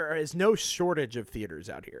 there is no shortage of theaters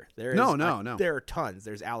out here. There is No. There are tons.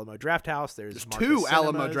 There's Alamo Drafthouse. There's Marcus 2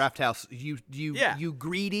 Alamo Cinemas. Draft House. You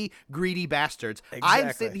greedy bastards. I'm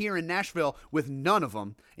Exactly. sitting here in Nashville with none of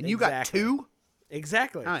them, and you got Exactly. 2?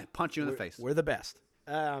 Exactly. All right, punch you in the face. We're the best.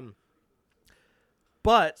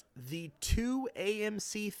 But the 2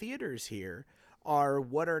 AMC theaters here are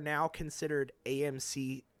what are now considered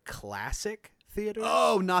AMC classic theaters.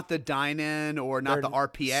 Oh, not the dine-in or not the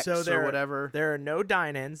RPX or whatever. There are no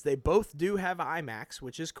dine-ins. They both do have IMAX,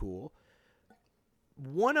 which is cool.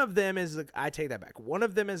 One of them is I take that back. One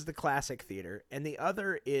of them is the classic theater, and the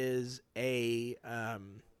other is a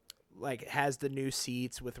has the new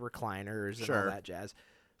seats with recliners and all Sure. that jazz.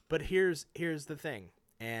 But here's the thing,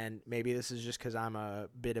 and maybe this is just because I'm a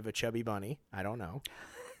bit of a chubby bunny. I don't know.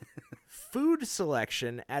 Food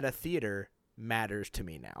selection at a theater matters to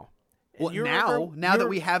me now. And Well, you now remember- that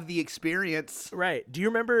we have the experience, Right. Do you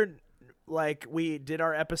remember, like, we did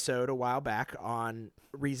our episode a while back on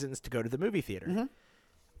reasons to go to the movie theater? Mm-hmm.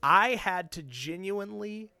 I had to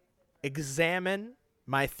genuinely examine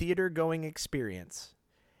my theater-going experience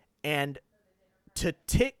and to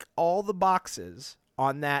tick all the boxes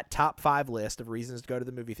on that top 5 list of reasons to go to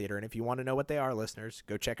the movie theater. And if you want to know what they are, listeners,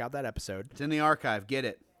 go check out that episode. it's in the archive. Get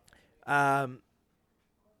it.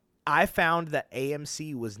 I found that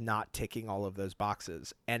AMC was not ticking all of those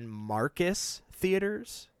boxes, and Marcus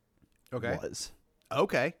Theaters was.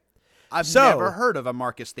 Okay. I've So- never heard of a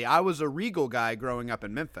Marcus Theater. I was a Regal guy growing up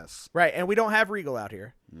in Memphis. Right, and we don't have Regal out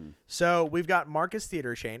here. So we've got Marcus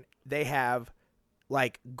Theater chain. They have,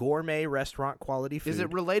 like, gourmet restaurant quality food. Is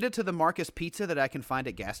it related to the Marcus Pizza that I can find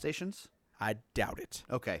at gas stations? I doubt it.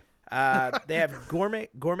 Okay. They have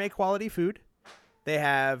gourmet quality food. They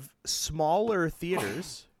have smaller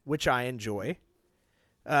theaters, which I enjoy.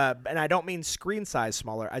 And I don't mean screen size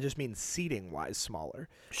smaller. I just mean seating wise smaller.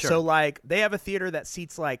 Sure. So, like, they have a theater that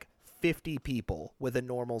seats like 50 people with a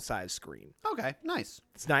normal size screen. Okay. Nice.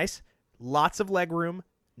 It's nice. Lots of leg room.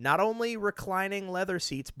 Not only reclining leather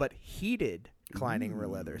seats, but heated reclining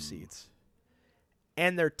leather seats.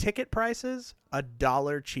 And their ticket prices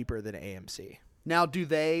 $1 cheaper than AMC. Now, do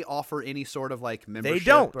they offer any sort of like membership? They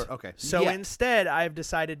don't. Okay. So Yeah. instead, I've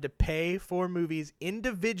decided to pay for movies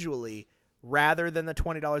individually rather than the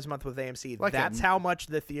 $20 a month with AMC. Like That's how much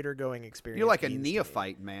the theater going experience. You're like a means to me.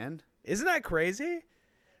 neophyte, man. Isn't that crazy?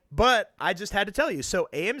 But I just had to tell you. So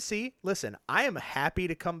AMC, listen, I am happy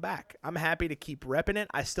to come back. I'm happy to keep repping it.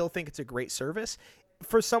 I still think it's a great service.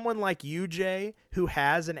 For someone like you, Jay, who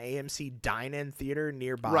has an AMC dine-in theater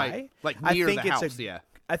nearby, Right. Like I near think the it's house, a, yeah.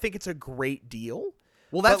 I think it's a great deal.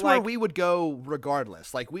 Well, that's But, where like- we would go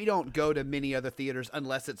regardless. Like, we don't go to many other theaters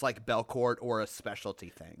unless it's like Belcourt or a specialty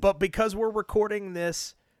thing. But because we're recording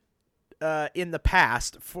this in the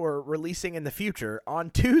past for releasing in the future. On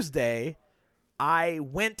Tuesday, I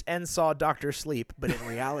went and saw Dr. Sleep, but in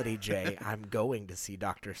reality, Jay, I'm going to see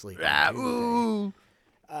Dr. Sleep on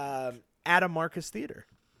Tuesday. At a Marcus Theater.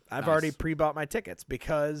 I've already pre-bought my tickets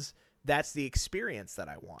because that's the experience that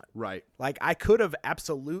I want. Right. Like, I could have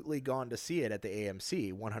absolutely gone to see it at the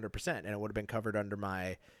AMC 100%, and it would have been covered under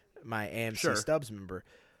my AMC Stubs member.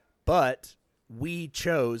 But we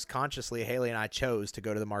chose, consciously, Haley and I chose to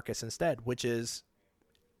go to the Marcus instead, which is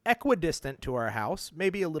equidistant to our house,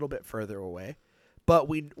 maybe a little bit further away. But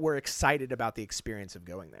we were excited about the experience of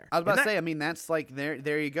going there. I was about to say, I mean, that's like,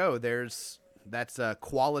 there you go. That's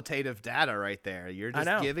qualitative data right there. You're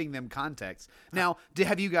just giving them context. Now,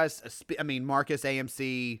 have you guys, Marcus,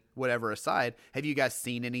 AMC, whatever aside, have you guys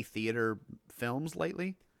seen any theater films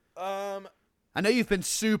lately? I know you've been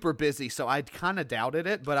super busy, so I kind of doubted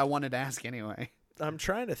it, but I wanted to ask anyway. I'm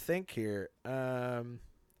trying to think here. I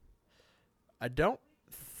don't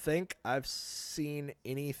think I've seen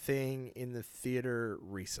anything in the theater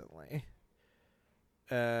recently.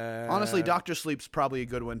 Honestly, Dr. Sleep's probably a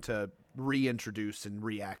good one to reintroduce and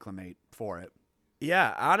reacclimate for it.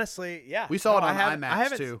 Yeah, honestly, yeah. We saw it on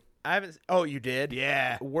IMAX too. I haven't. Oh, you did?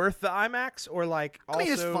 Yeah. Worth the IMAX or like also? I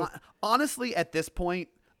mean, it's fine. Honestly, at this point,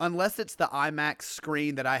 unless it's the IMAX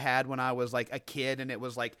screen that I had when I was like a kid and it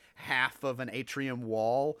was like half of an atrium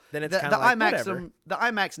wall, then it's kind of like IMAX. whatever. The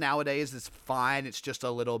IMAX nowadays is fine. It's just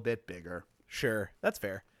a little bit bigger. Sure, that's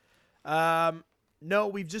fair. No,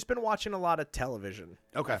 we've just been watching a lot of television.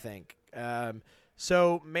 Okay. I think.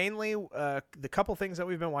 So mainly the couple things that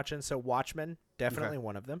we've been watching. So Watchmen, definitely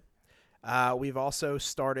one of them. We've also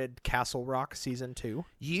started Castle Rock Season 2.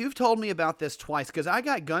 You've told me about this twice because I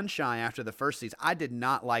got gun shy after the first season. I did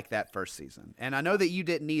not like that first season. And I know that you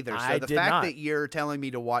didn't either. So the fact that you're telling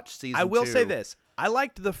me to watch season 2. I will say this. I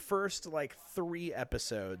liked the first 3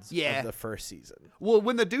 episodes of the first season. Well,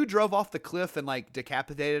 when the dude drove off the cliff and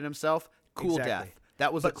decapitated himself, cool death.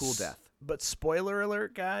 That was a cool death. But spoiler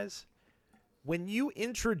alert, guys, when you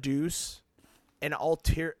introduce an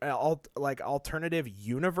alternative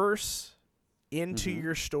universe into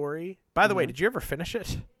your story. By the way, did you ever finish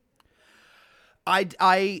it?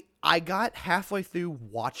 I got halfway through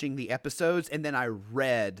watching the episodes and then I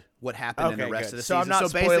read what happened in the rest of the season. I'm not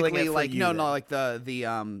spoiling it for you,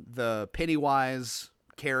 the Pennywise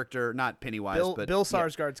character, not Pennywise, but Bill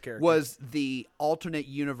Skarsgård's character was the alternate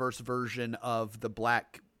universe version of the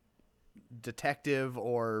black detective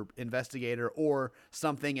or investigator or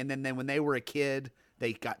something, and then when they were a kid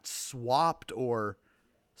they got swapped or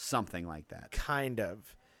something like that. Kind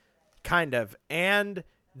of. And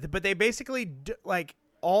but they basically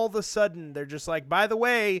all of a sudden they're just like, by the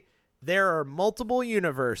way, there are multiple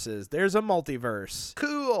universes, there's a multiverse.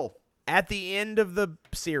 Cool. At the end of the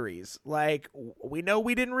series, we know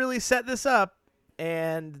we didn't really set this up,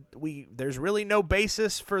 and there's really no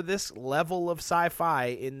basis for this level of sci-fi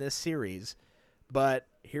in this series, but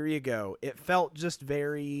here you go. It felt just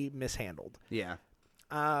very mishandled. Yeah.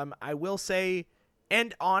 I will say,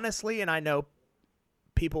 and honestly, and I know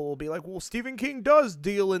people will be like, well, Stephen King does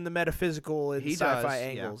deal in the metaphysical and sci-fi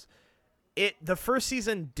angles. Yeah. The first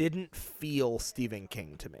season didn't feel Stephen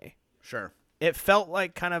King to me. Sure. It felt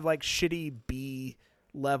like kind of like shitty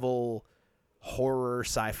B-level horror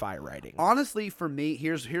sci-fi writing. Honestly, for me,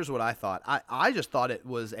 here's what I thought. I just thought it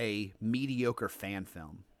was a mediocre fan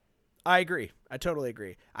film. I agree. I totally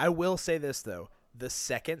agree. I will say this, though. The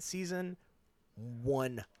second season,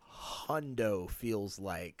 100% feels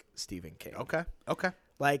like Stephen King. Okay.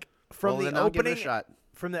 From the opening, give it a shot.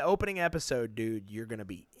 From the opening episode, dude, you're gonna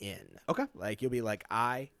be in. Okay. You'll be like,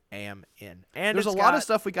 I am in. And there's a lot of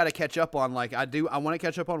stuff we got to catch up on. I want to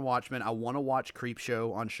catch up on Watchmen. I want to watch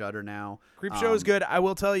Creepshow on Shudder now. Creepshow is good. I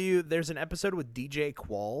will tell you, there's an episode with DJ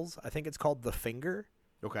Qualls. I think it's called The Finger.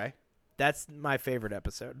 Okay. That's my favorite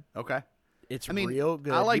episode. Okay. It's real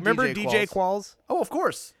good. I like remember DJ Qualls? Oh, of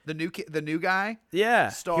course. The new guy.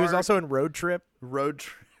 Yeah. He was also in Road Trip.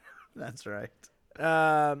 That's right.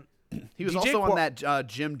 He was DJ also on that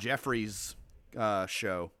Jim Jeffries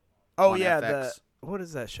show. Oh yeah, FX. What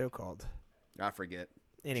is that show called? I forget.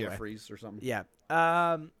 Anyway. Jeffries or something. Yeah.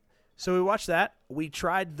 So we watched that. We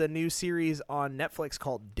tried the new series on Netflix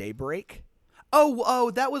called Daybreak.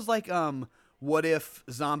 Oh, that was what if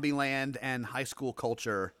Zombieland and High School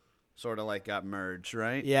Culture sort of got merged,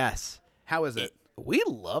 right? Yes. How is it? We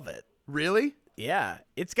love it. Really? Yeah.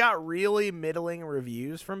 It's got really middling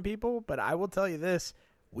reviews from people, but I will tell you this,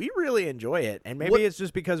 we really enjoy it. And maybe it's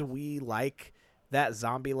just because we like that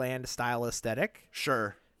Zombieland style aesthetic.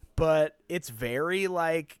 Sure. But it's very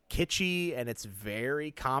kitschy, and it's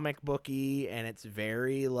very comic booky, and it's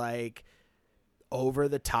very over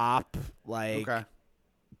the top, like Okay.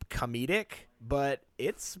 comedic, but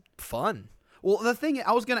it's fun. Well, the thing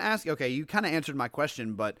I was going to ask, okay, you kind of answered my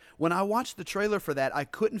question, but when I watched the trailer for that, I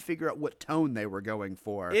couldn't figure out what tone they were going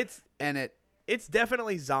for. It's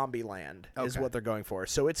definitely Zombieland is Okay. what they're going for.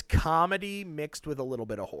 So it's comedy mixed with a little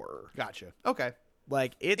bit of horror. Gotcha. Okay.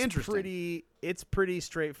 Like it's Interesting. pretty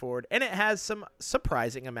straightforward, and it has some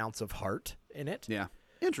surprising amounts of heart in it. Yeah.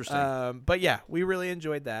 Interesting. But yeah, we really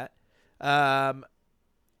enjoyed that.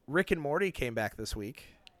 Rick and Morty came back this week.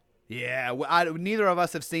 Yeah, well, neither of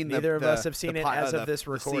us have seen Neither of us have seen it as of this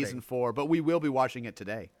the recording. season 4, but we will be watching it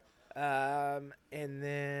today. And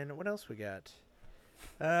then what else we got?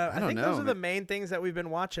 I don't think know, those are the man. main things that we've been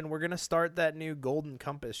watching. We're gonna start that new Golden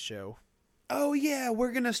Compass show. Oh yeah,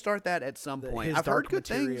 we're gonna start that at some point. His I've heard Dark good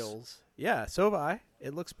things. Materials. Yeah, so have I.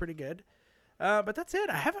 It looks pretty good. But that's it.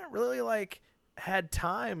 I haven't really had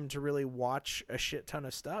time to really watch a shit ton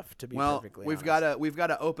of stuff, to be perfectly we've honest. got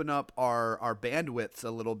to open up our bandwidths a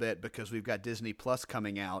little bit because we've got Disney Plus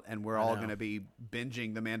coming out, and we're all know. going to be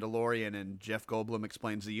binging The Mandalorian and Jeff Goldblum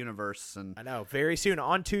Explains the Universe. And I know, very soon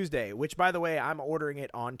on Tuesday, which by the way, I'm ordering it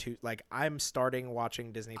on I'm starting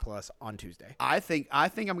watching Disney Plus on Tuesday. I think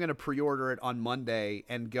I'm going to pre-order it on Monday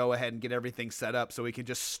and go ahead and get everything set up so we can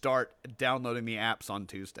just start downloading the apps on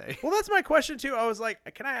Tuesday. Well, that's my question too. I was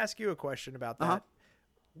like, can I ask you a question about that? Uh-huh.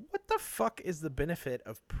 What the fuck is the benefit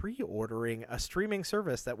of pre-ordering a streaming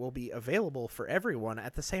service that will be available for everyone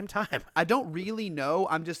at the same time? I don't really know.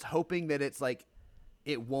 I'm just hoping that it's like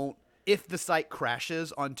it won't. If the site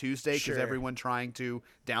crashes on Tuesday because Sure. everyone trying to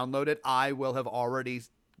download it, I will have already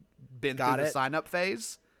been Got through the it. sign up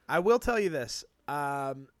phase. I will tell you this.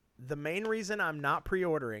 The main reason I'm not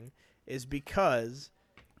pre-ordering is because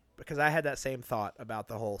I had that same thought about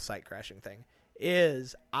the whole site crashing thing.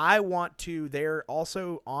 Is I want to. They're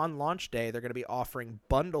also on launch day. They're going to be offering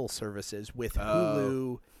bundle services with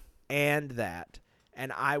Hulu and that.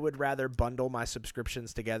 And I would rather bundle my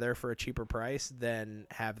subscriptions together for a cheaper price than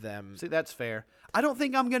have them. See, that's fair. I don't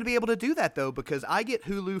think I'm going to be able to do that though because I get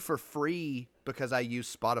Hulu for free because I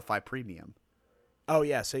use Spotify Premium. Oh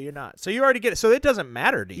yeah, so you're not. So you already get it. So it doesn't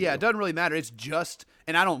matter to you. Yeah, it doesn't really matter. It's just,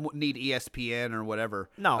 and I don't need ESPN or whatever.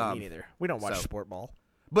 No, me neither. We don't watch so- sport ball.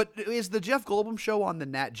 But is the Jeff Goldblum show on the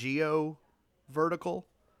Nat Geo vertical?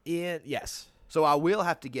 Yes. So I will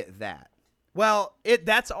have to get that. Well,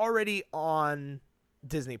 that's already on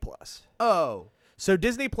Disney Plus. Oh, So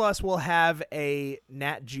Disney Plus will have a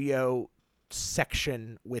Nat Geo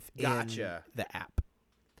section within Gotcha. the app.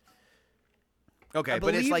 okay. I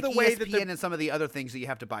But it's believe like the way that ESPN they're- and some of the other things that you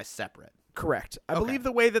have to buy separate. Correct. I Okay. believe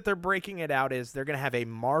the way that they're breaking it out is they're going to have a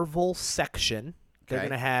Marvel section. They're Okay.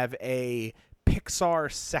 going to have a Pixar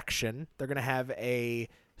section. They're going to have a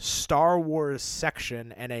Star Wars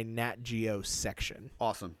section and a Nat Geo section.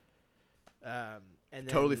 Awesome. And then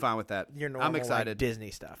Totally fine with that. Your normal I'm excited.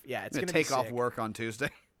 Disney stuff. Yeah, it's I'm going to gonna take be off sick. work on Tuesday.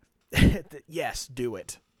 Yes, do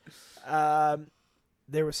it.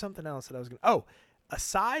 There was something else that I was going to... Oh,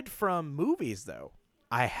 aside from movies, though,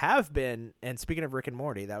 I have been... And speaking of Rick and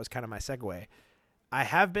Morty, that was kind of my segue. I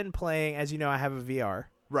have been playing... As you know, I have a VR.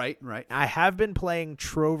 Right. I have been playing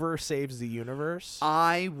Trover Saves the Universe.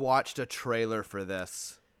 I watched a trailer for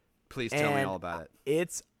this. Please tell me and all about it.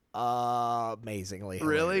 It's amazingly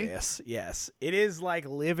Really? hilarious. Yes. It is like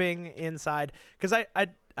living inside... Because I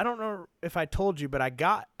don't know if I told you, but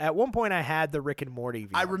at one point I had the Rick and Morty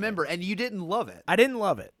VR. I remember, and you didn't love it. I didn't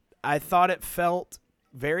love it. I thought it felt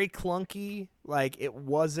very clunky. Like it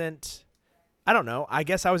wasn't. I don't know. I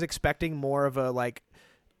guess I was expecting more of a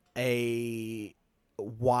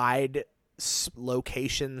wide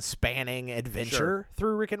location spanning adventure Sure.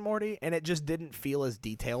 through Rick and Morty, and it just didn't feel as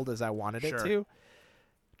detailed as I wanted it Sure. to.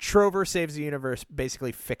 Trover Saves the Universe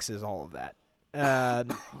basically fixes all of that.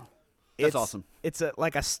 That's awesome. It's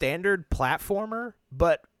like a standard platformer,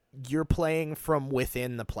 but you're playing from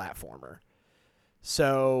within the platformer.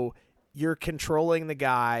 So you're controlling the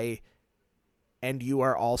guy, and you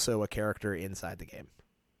are also a character inside the game.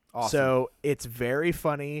 Awesome. So it's very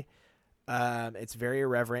funny. It's very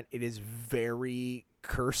irreverent. It is very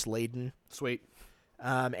curse-laden. Sweet.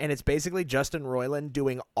 And it's basically Justin Roiland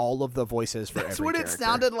doing all of the voices for That's every what character. it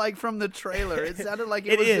sounded like from the trailer. It sounded like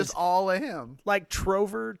it It was is. just all of him. Like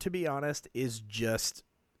Trover, to be honest, is just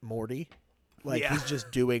Morty. Like Yeah. he's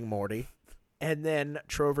just doing Morty. And then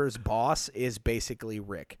Trover's boss is basically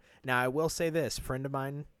Rick. Now I will say this, friend of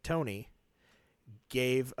mine, Tony,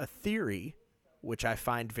 gave a theory which I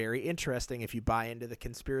find very interesting if you buy into the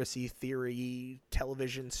conspiracy theory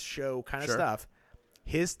television show kind of Sure. stuff.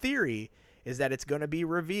 His theory is that it's going to be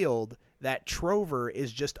revealed that Trover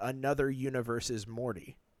is just another universe's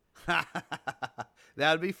Morty.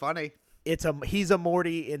 That would be funny. he's a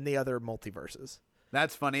Morty in the other multiverses.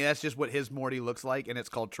 That's funny. That's just what his Morty looks like, and it's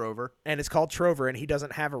called Trover. And it's called Trover, and he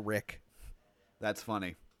doesn't have a Rick. That's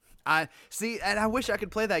funny. I see, and I wish I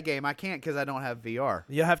could play that game. I can't because I don't have VR.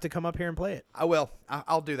 You'll have to come up here and play it. I will.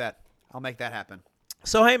 I'll do that. I'll make that happen.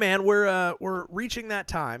 So hey man, we're reaching that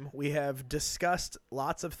time. We have discussed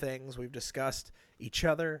lots of things. We've discussed each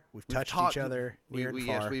other. We've touched each other near and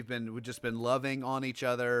far. Yes, we've just been loving on each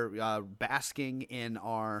other, basking in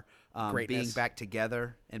our being back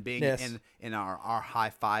together and being in our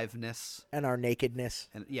high five-ness and our nakedness.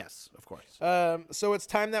 And yes, of course. So it's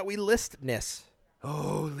time that we list-ness.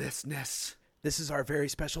 Oh, listness. This is our very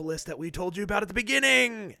special list that we told you about at the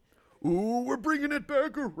beginning. Ooh, we're bringing it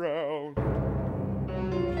back around.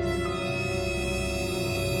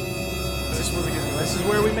 This is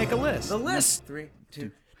where we make a list. The list. 3,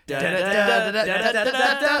 2.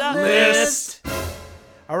 List.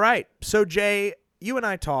 All right. So Jay, you and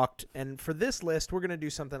I talked, and for this list, we're going to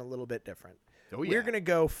do something a little bit different. Oh, yeah. We're going to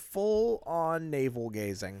go full on navel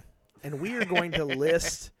gazing, and we are going to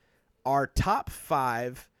list our top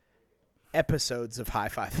 5 episodes of High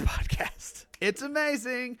Five the Podcast. It's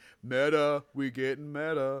amazing. Meta. We getting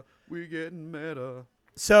meta. We getting meta.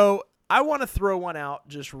 So I want to throw one out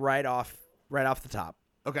just right off the top.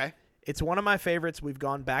 Okay. It's one of my favorites. We've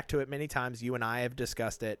gone back to it many times. You and I have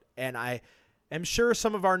discussed it, and I am sure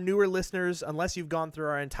some of our newer listeners, unless you've gone through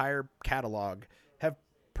our entire catalog, have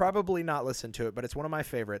probably not listened to it, but it's one of my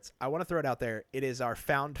favorites. I want to throw it out there. It is our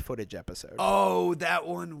found footage episode. Oh, that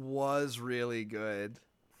one was really good.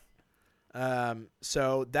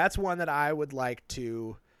 So that's one that I would like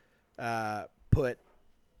to put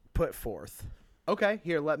forth. Okay,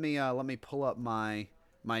 here let me pull up my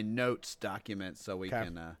notes document so we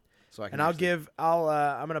can so I can. And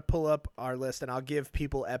I'm gonna pull up our list and I'll give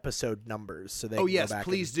people episode numbers so they. Oh can yes, go back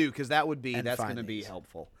please do, because that's gonna be these.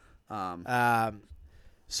 helpful.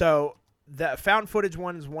 So the found footage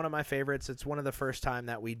one is one of my favorites. It's one of the first time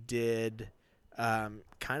that we did kind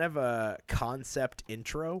of a concept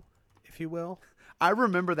intro, if you will. I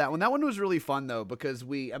remember that one. That one was really fun, though, because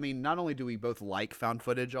not only do we both like found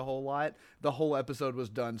footage a whole lot, the whole episode was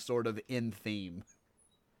done sort of in theme.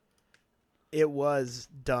 It was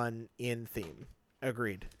done in theme.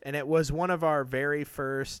 Agreed. And it was one of our very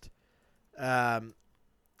first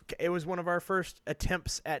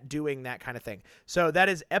attempts at doing that kind of thing. So that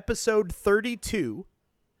is episode 32.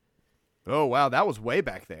 Oh, wow. That was way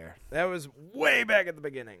back there. That was way back at the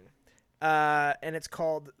beginning. And it's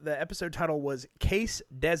called, the episode title was Case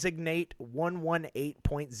Designate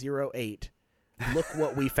 118.08. Look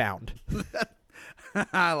what we found.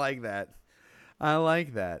 I like that.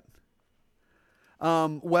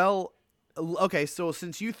 Well, okay, so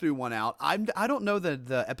since you threw one out, I don't know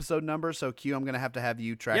the episode number, so Q, I'm going to have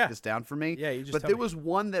you track this down for me. Yeah, you just But tell there me. was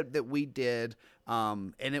one that we did,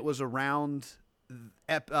 and it was around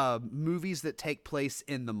movies that take place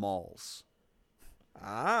in the malls.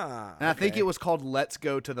 Ah. And I think it was called Let's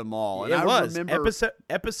Go to the Mall. And It was. remember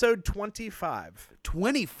Episode 25.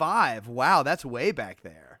 25. Wow, that's way back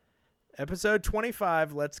there. Episode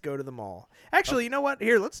 25, Let's Go to the Mall. Actually, you know what?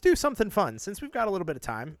 Here, let's do something fun. Since we've got a little bit of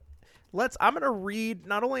time, I'm going to read,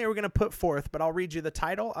 not only are we going to put forth, but I'll read you the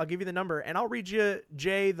title, I'll give you the number, and I'll read you,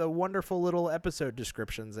 Jay, the wonderful little episode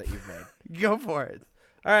descriptions that you've made. Go for it.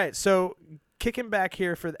 All right, so kicking back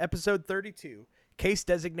here for episode 32, Case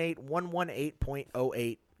Designate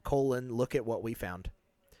 118.08, look at what we found.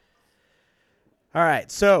 All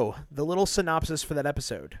right, so the little synopsis for that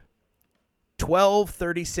episode.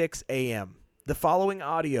 12:36 a.m. The following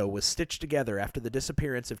audio was stitched together after the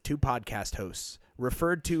disappearance of 2 podcast hosts,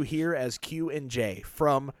 referred to here as Q and J,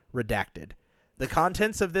 from Redacted. The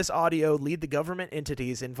contents of this audio lead the government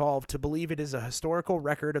entities involved to believe it is a historical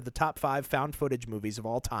record of the top 5 found footage movies of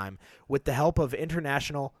all time, with the help of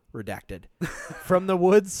international Redacted. From the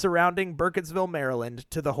woods surrounding Burkittsville, Maryland,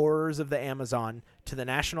 to the horrors of the Amazon, to the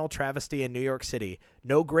national travesty in New York City,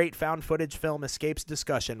 no great found footage film escapes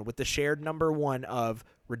discussion with the shared number 1 of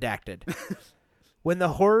Redacted. When the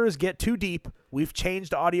horrors get too deep, we've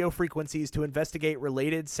changed audio frequencies to investigate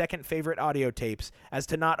related second favorite audio tapes as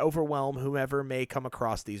to not overwhelm whomever may come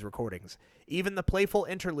across these recordings. Even the playful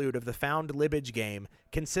interlude of the found libbage game,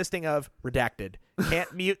 consisting of Redacted,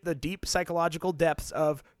 can't mute the deep psychological depths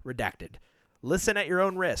of Redacted. Listen at your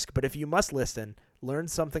own risk, but if you must listen, learn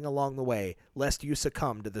something along the way, lest you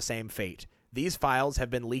succumb to the same fate. These files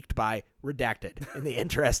have been leaked by Redacted in the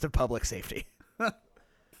interest of public safety.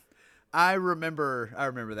 I remember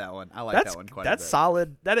that one. I like that one quite a bit. That's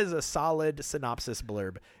solid. That is a solid synopsis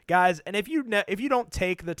blurb, guys. And if you don't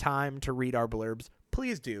take the time to read our blurbs,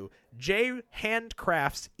 please do. Jay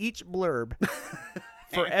handcrafts each blurb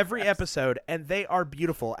for every episode, and they are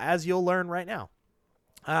beautiful, as you'll learn right now.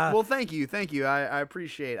 Well, thank you. I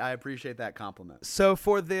appreciate that compliment. So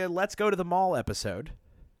for the Let's Go to the Mall episode,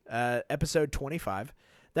 episode 25,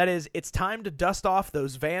 that is, it's time to dust off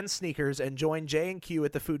those Vans sneakers and join J and Q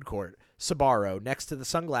at the food court, Sbarro, next to the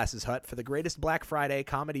Sunglasses Hut for the greatest Black Friday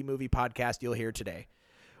comedy movie podcast you'll hear today.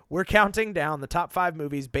 We're counting down the top 5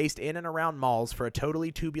 movies based in and around malls for a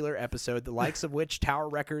totally tubular episode, the likes of which Tower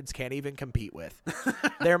Records can't even compete with.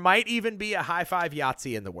 There might even be a high five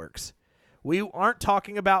Yahtzee in the works. When we aren't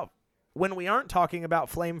talking about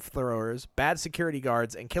flamethrowers, bad security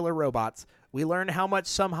guards, and killer robots, we learn how much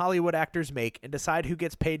some Hollywood actors make and decide who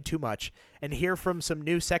gets paid too much, and hear from some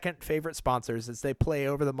new second favorite sponsors as they play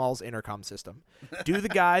over the mall's intercom system. Do the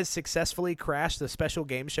guys successfully crash the special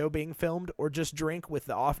game show being filmed, or just drink with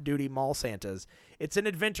the off-duty mall Santas? It's an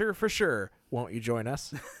adventure for sure. Won't you join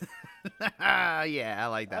us? Yeah, I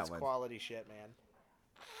like that That's one. quality shit, man.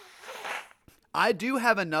 I do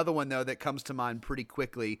have another one, though, that comes to mind pretty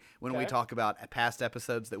quickly when we talk about past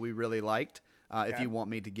episodes that we really liked. If you want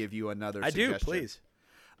me to give you another suggestion. I do, please.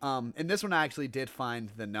 And this one I actually did find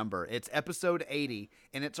the number. It's episode 80,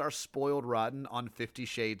 and it's our Spoiled Rotten on 50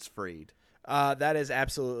 Shades Freed. That is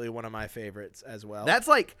absolutely one of my favorites as well. That's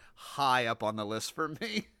like high up on the list for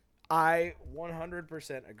me. I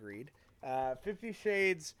 100% agreed. 50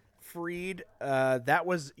 Shades Freed, that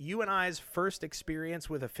was you and I's first experience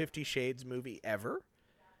with a 50 Shades movie ever.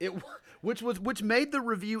 Which made the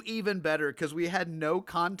review even better because we had no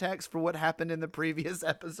context for what happened in the previous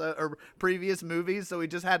episode or previous movies, so we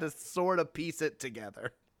just had to sort of piece it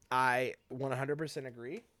together. I 100%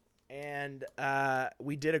 agree, and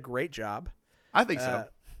we did a great job. I think so.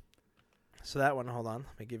 So that one, hold on,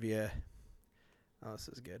 let me give you oh, this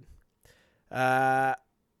is good.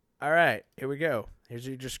 All right, here we go. Here's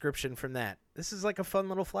your description from that. This is like a fun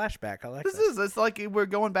little flashback. I like this. It's like we're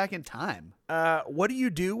going back in time. What do you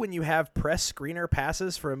do when you have press screener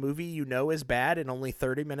passes for a movie you know is bad and only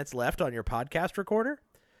 30 minutes left on your podcast recorder?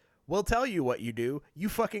 We'll tell you what you do. You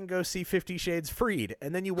fucking go see 50 Shades Freed,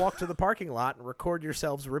 and then you walk to the parking lot and record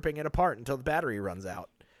yourselves ripping it apart until the battery runs out.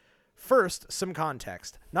 First, some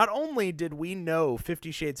context. Not only did we know 50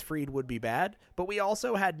 Shades Freed would be bad, but we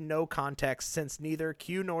also had no context since neither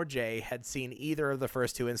Q nor J had seen either of the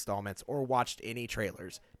first 2 installments or watched any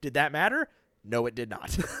trailers. Did that matter? No, it did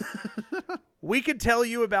not. We could tell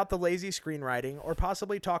you about the lazy screenwriting or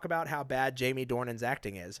possibly talk about how bad Jamie Dornan's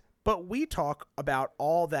acting is, but we talk about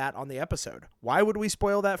all that on the episode. Why would we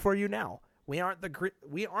spoil that for you now? We aren't the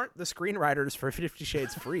screenwriters for 50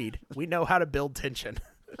 Shades Freed. We know how to build tension.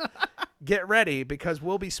 Get ready, because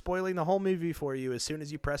we'll be spoiling the whole movie for you as soon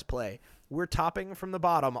as you press play. We're topping from the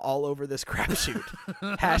bottom all over this crapshoot.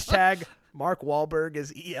 Hashtag Mark Wahlberg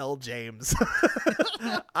is E.L. James.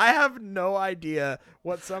 I have no idea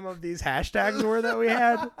what some of these hashtags were that we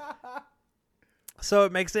had. So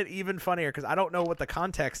it makes it even funnier because I don't know what the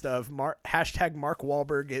context of hashtag Mark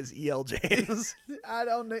Wahlberg is E.L. James. I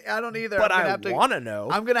don't either. But I want to know.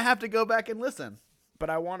 I'm going to have to go back and listen. But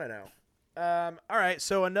I want to know. All right,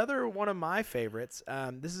 so another one of my favorites,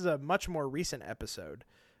 this is a much more recent episode,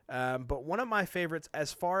 but one of my favorites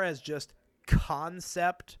as far as just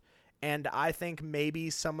concept, and I think maybe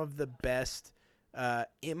some of the best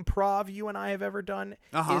improv you and I have ever done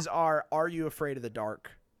is our Are You Afraid of the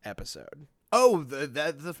Dark episode. Oh,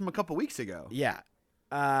 that's from a couple weeks ago. Yeah.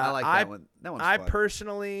 I like that one. That one's fun.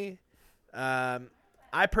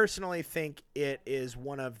 I personally think it is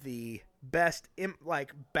one of the best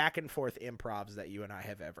back and forth improvs that you and I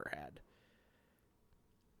have ever had.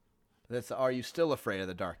 That's Are You Still Afraid of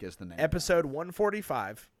the Dark is the name. Episode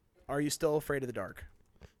 145. Are You Still Afraid of the Dark?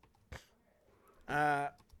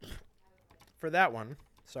 For that one,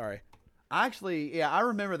 sorry. Actually, I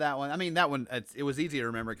remember that one. I mean, that one, it was easy to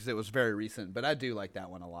remember because it was very recent, but I do like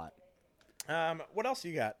that one a lot. What else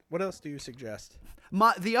you got? What else do you suggest?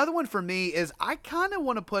 The other one for me is I kind of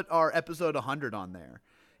want to put our episode 100 on there.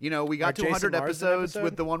 You know, we got to 100 episodes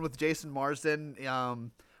with the one with Jason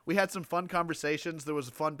Marsden. We had some fun conversations. There was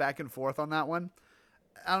a fun back and forth on that one.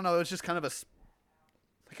 I don't know. It was just kind of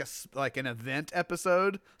like an event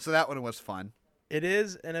episode. So that one was fun. It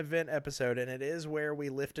is an event episode, and it is where we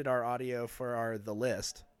lifted our audio for the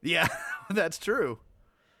list. Yeah, that's true.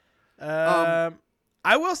 I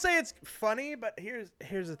will say it's funny, but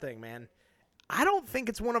here's the thing, man. I don't think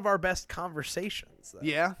it's one of our best conversations, though.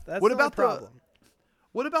 Yeah. That's what the about problem.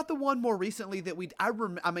 What about the one more recently that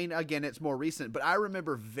I mean, again, it's more recent, but I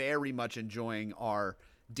remember very much enjoying our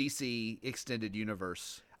DC Extended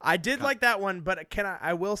Universe. I did like that one, but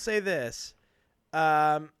I will say this.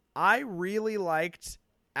 I really liked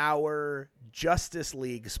our Justice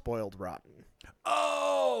League Spoiled Rotten.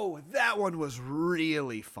 Oh, that one was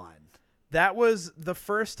really fun. That was the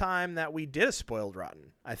first time that we did a Spoiled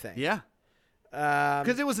Rotten, I think. Yeah.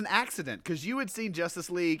 Because it was an accident. Because you had seen Justice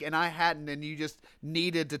League and I hadn't, and you just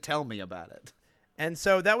needed to tell me about it. And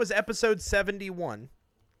so that was episode 71.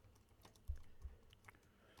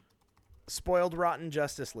 Spoiled Rotten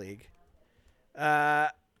Justice League.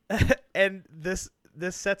 And this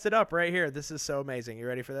sets it up right here. This is so amazing. You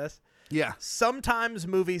ready for this? Yeah. Sometimes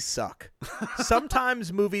movies suck.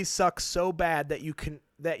 Sometimes movies suck so bad that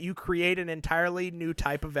you create an entirely new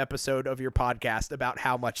type of episode of your podcast about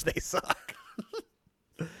how much they suck.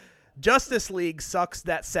 Justice League sucks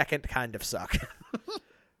that second kind of suck.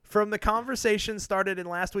 From the conversation started in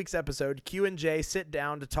last week's episode, Q and Jay sit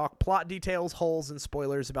down to talk plot details, holes, and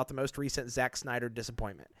spoilers about the most recent Zack Snyder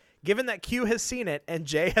disappointment. Given that Q has seen it and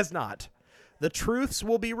Jay has not, the truths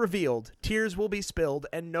will be revealed, tears will be spilled,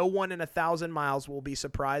 and no one in 1,000 miles will be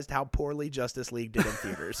surprised how poorly Justice League did in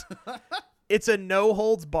theaters. It's a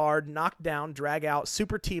no-holds-barred, knock-down, drag-out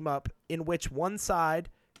super team-up in which one side,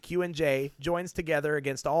 Q and J, joins together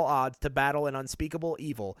against all odds to battle an unspeakable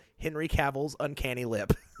evil, Henry Cavill's uncanny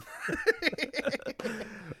lip.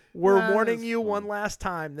 We're warning you one last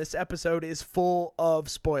time. This episode is full of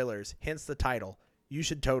spoilers, hence the title. You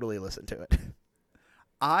should totally listen to it.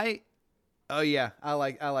 Oh yeah, I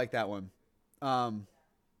like that one. I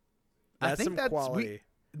That's think some that's quality.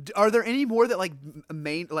 Are there any more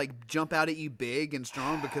that jump out at you big and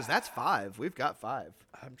strong? Because that's 5. We've got 5.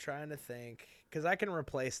 I'm trying to think, because I can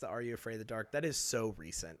replace the Are You Afraid of the Dark. That is so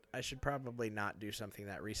recent. I should probably not do something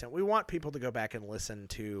that recent. We want people to go back and listen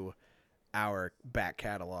to our back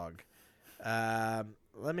catalog.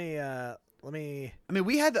 Let me. I mean,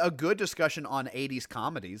 we had a good discussion on 80s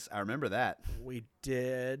comedies. I remember that. We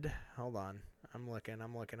did. Hold on. I'm looking.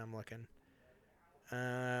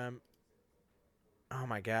 Oh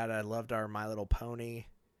my God, I loved our My Little Pony.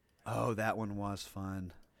 Oh, that one was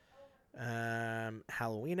fun.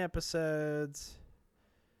 Halloween episodes.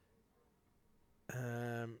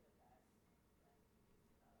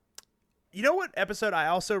 You know what episode I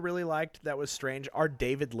also really liked that was strange? Our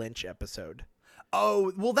David Lynch episode.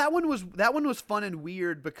 Oh, well, that one was fun and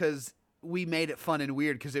weird because we made it fun and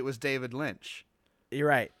weird because it was David Lynch. You're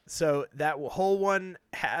right. So that whole one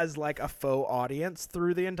has like a faux audience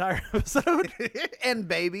through the entire episode. And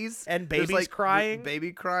babies. And There's, babies crying.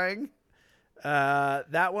 Baby crying.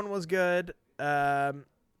 That one was good. Our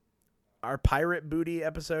Pirate Booty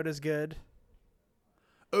episode is good.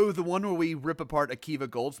 Oh, the one where we rip apart Akiva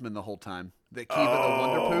Goldsman the whole time. The Akiva the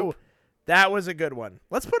Wonder Poop. That was a good one.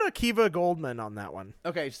 Let's put Akiva Goldman on that one.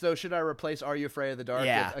 Okay, so should I replace Are You Afraid of the Dark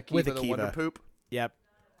with Akiva the Wonder Poop? Yep.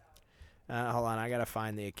 Hold on, I gotta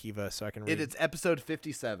find the Akiva so I can read. It's episode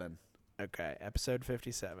 57. Okay, episode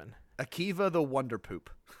 57. Akiva the Wonder Poop.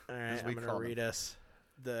 All right, I'm gonna read us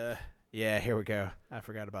the. Yeah, here we go. I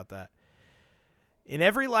forgot about that. In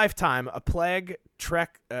every lifetime, a plague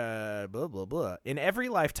In every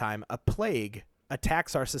lifetime, a plague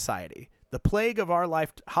attacks our society. The plague of our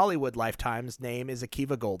Hollywood lifetime's name is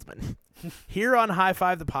Akiva Goldman. Here on High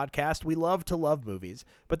Five the Podcast, we love to love movies,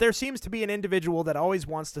 but there seems to be an individual that always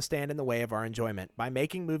wants to stand in the way of our enjoyment by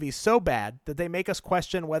making movies so bad that they make us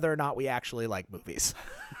question whether or not we actually like movies.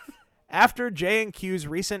 After J and Q's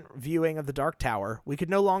recent viewing of The Dark Tower, we could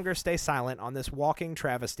no longer stay silent on this walking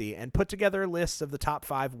travesty and put together lists of the top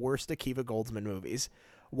 5 worst Akiva Goldsman movies.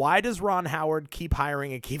 Why does Ron Howard keep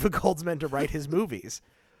hiring Akiva Goldsman to write his movies?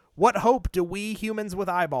 What hope do we humans with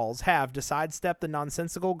eyeballs have to sidestep the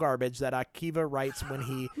nonsensical garbage that Akiva writes when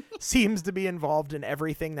he seems to be involved in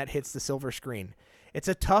everything that hits the silver screen? It's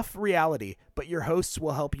a tough reality, but your hosts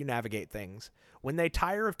will help you navigate things. When they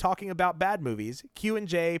tire of talking about bad movies, Q and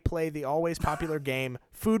J play the always popular game,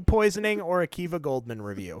 Food Poisoning or Akiva Goldman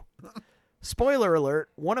Review. Spoiler alert,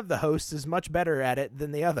 one of the hosts is much better at it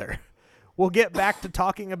than the other. We'll get back to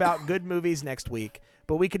talking about good movies next week,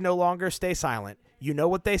 but we can no longer stay silent. You know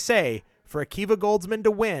what they say. For Akiva Goldsman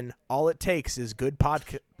to win, all it takes is good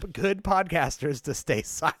podcasters to stay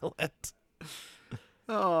silent.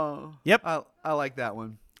 Oh. Yep. I like that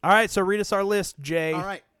one. All right, so read us our list, Jay. All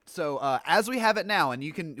right. So as we have it now, and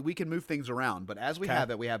we can move things around, but as we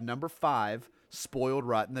have it, we have number 5, Spoiled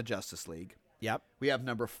Rotten the Justice League. Yep. We have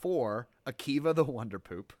number 4, Akiva the Wonder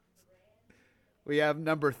Poop. We have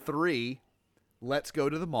number 3, Let's Go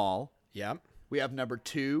to the Mall. Yep. We have number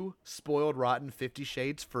 2, Spoiled Rotten 50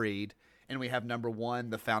 Shades Freed. And we have number 1,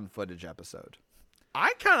 the found footage episode.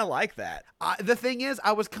 I kind of like that. The thing is,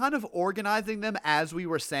 I was kind of organizing them as we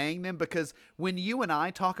were saying them because when you and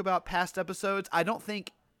I talk about past episodes, I don't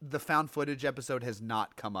think the found footage episode has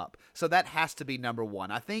not come up. So that has to be number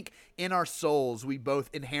one. I think in our souls, we both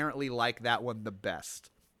inherently like that one the best.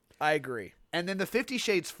 I agree. And then the 50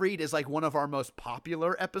 Shades Freed is like one of our most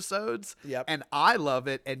popular episodes. Yep. And I love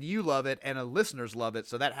it, and you love it, and the listeners love it.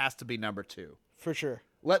 So that has to be number 2. For sure.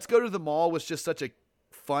 Let's Go to the Mall was just such a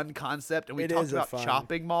fun concept, and we talked about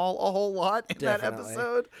chopping mall a whole lot in that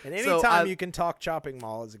episode. And anytime you can talk chopping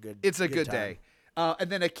mall is a good. It's a good time. day.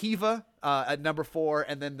 And then Akiva at number 4,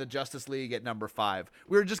 and then the Justice League at number 5.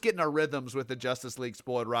 We were just getting our rhythms with the Justice League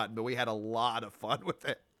Spoiled Rotten, but we had a lot of fun with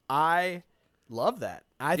it. I love that.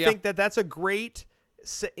 I think that's a great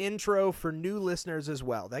intro for new listeners as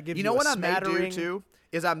well. That gives you what a I may smattering. do too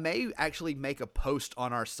is I may actually make a post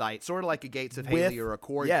on our site, sort of like a Gates of Haley or a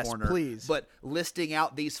Corey Corner. Please. But listing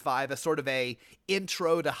out these 5 as sort of a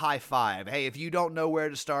intro to High Five. Hey, if you don't know where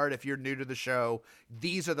to start, if you're new to the show,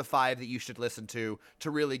 these are the 5 that you should listen to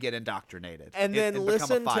really get indoctrinated. And then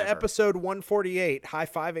listen to episode 148,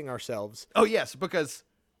 high-fiving ourselves. Oh, yes, because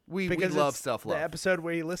we love self-love. The episode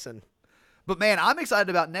where you listen. But, man, I'm excited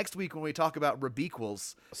about next week when we talk about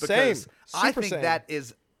Rebequels. Because I think that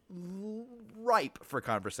is ripe for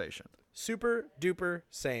conversation. Super duper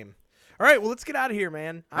same. All right, well, let's get out of here,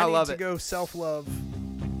 man. I need to go self-love.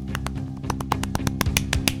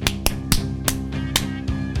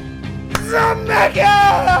 I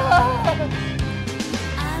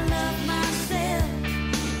love myself.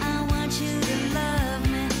 I want you to love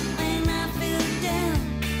me. When I feel down,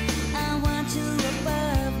 I want you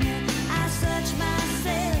above me. I search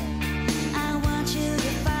myself. I want you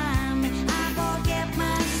to find me. I forget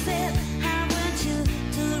myself. I want you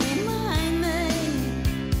to remind me.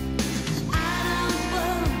 I don't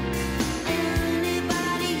want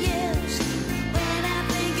anybody else. When I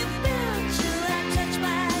think about you, I touch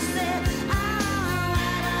myself. Oh,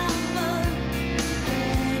 I don't want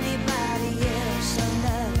anybody else. Oh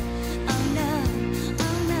no, oh no,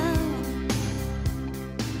 oh no.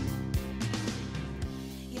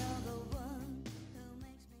 You're the one who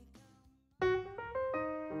makes me go.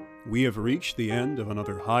 We have reached the end of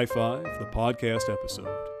another High Five, the podcast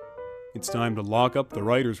episode. It's time to lock up the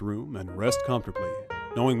writer's room and rest comfortably,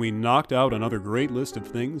 knowing we knocked out another great list of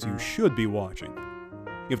things you should be watching.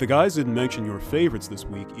 If the guys didn't mention your favorites this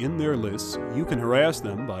week in their lists, you can harass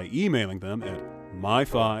them by emailing them at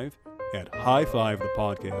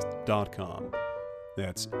my5@highfivethepodcast.com.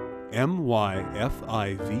 That's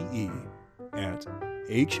MYFIVE at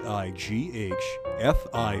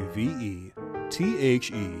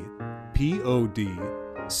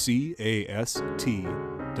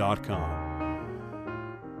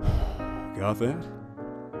Got that?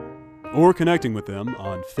 Or connecting with them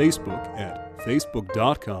on Facebook at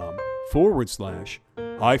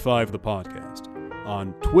facebook.com/High5thepodcast,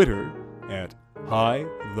 on Twitter at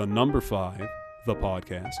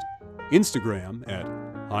High5thepodcast, Instagram at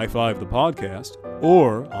High5thepodcast,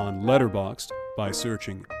 or on Letterboxd by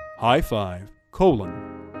searching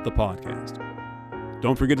High5:the podcast.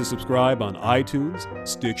 Don't forget to subscribe on iTunes,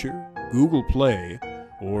 Stitcher, Google Play,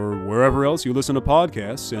 or wherever else you listen to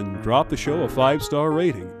podcasts, and drop the show a 5-star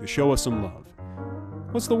rating to show us some love.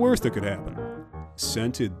 What's the worst that could happen?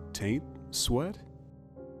 Scented taint sweat?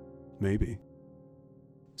 Maybe.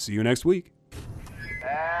 See you next week.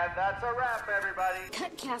 And that's a wrap, everybody.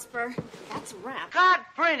 Cut, Casper. That's a wrap. Cut,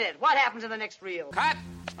 print it. What happens in the next reel? Cut.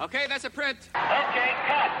 Okay, that's a print. Okay,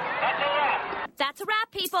 cut. That's a wrap. That's a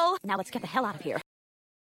wrap, people. Now let's get the hell out of here.